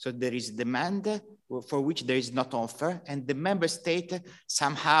 So there is demand for which there is not offer, and the member state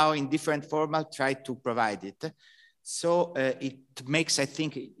somehow in different format try to provide it. So it makes, I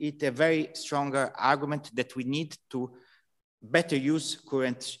think, it a very stronger argument that we need to better use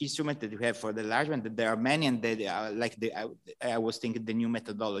current instruments that we have for the enlargement, that there are many, and they are like I was thinking the new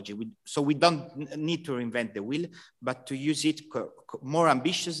methodology. So we don't need to reinvent the wheel, but to use it more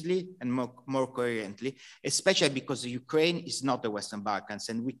ambitiously and more coherently, especially because Ukraine is not the Western Balkans,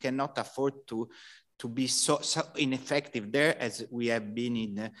 and we cannot afford to be so ineffective there as we have been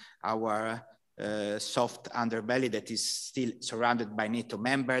in our soft underbelly that is still surrounded by NATO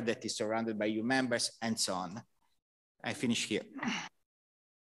members, that is surrounded by EU members, and so on. I finish here.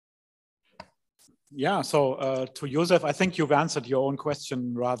 Yeah, so to Joseph, I think you've answered your own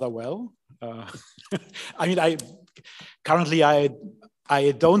question rather well. I mean, currently I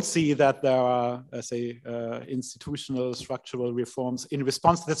don't see that there are, say, institutional structural reforms in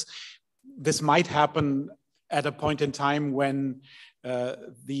response to this. This might happen at a point in time when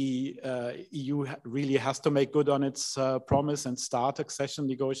the EU really has to make good on its promise and start accession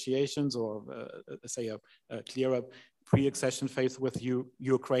negotiations, or say a clearer pre-accession phase with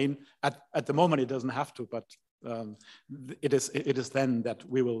Ukraine. At the moment, it doesn't have to, but it is then that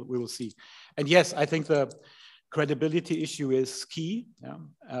we will see. And yes, I think the credibility issue is key. Yeah.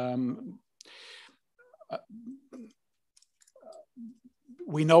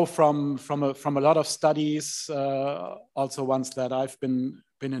 we know from a lot of studies, also ones that I've been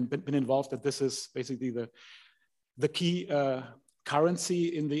involved, that this is basically the key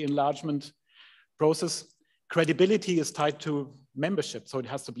currency in the enlargement process. Credibility is tied to membership, so it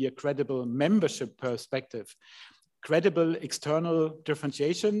has to be a credible membership perspective. Credible external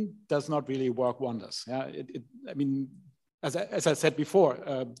differentiation does not really work wonders. Yeah, I mean, as I said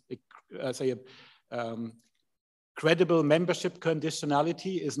before, credible membership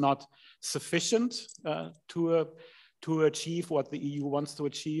conditionality is not sufficient to achieve what the EU wants to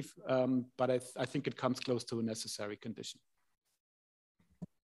achieve, but I think it comes close to a necessary condition.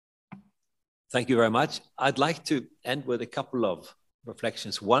 Thank you very much. I'd like to end with a couple of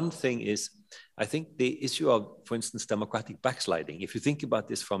reflections. One thing is, I think the issue of, for instance, democratic backsliding, if you think about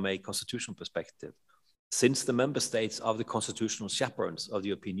this from a constitutional perspective, since the member states are the constitutional chaperones of the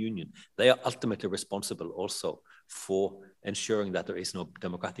European Union, they are ultimately responsible also for ensuring that there is no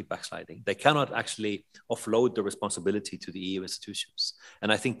democratic backsliding. They cannot actually offload the responsibility to the EU institutions.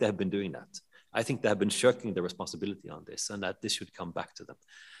 And I think they have been doing that. I think they have been shirking the responsibility on this, and that this should come back to them.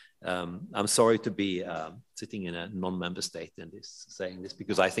 I'm sorry to be sitting in a non-member state in this, saying this,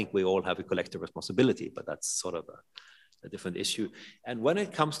 because I think we all have a collective responsibility, but that's sort of a different issue. And when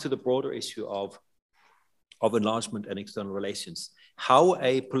it comes to the broader issue of enlargement and external relations, how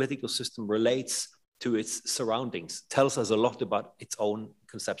a political system relates to its surroundings tells us a lot about its own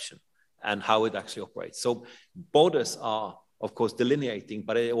conception and how it actually operates. So borders are, of course, delineating,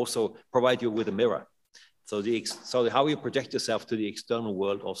 but they also provide you with a mirror. So how you project yourself to the external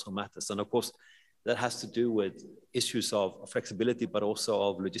world also matters. And of course, that has to do with issues of flexibility, but also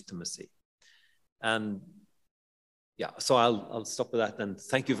of legitimacy. And yeah, so I'll stop with that. And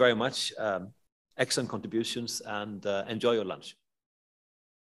thank you very much. Excellent contributions, and enjoy your lunch.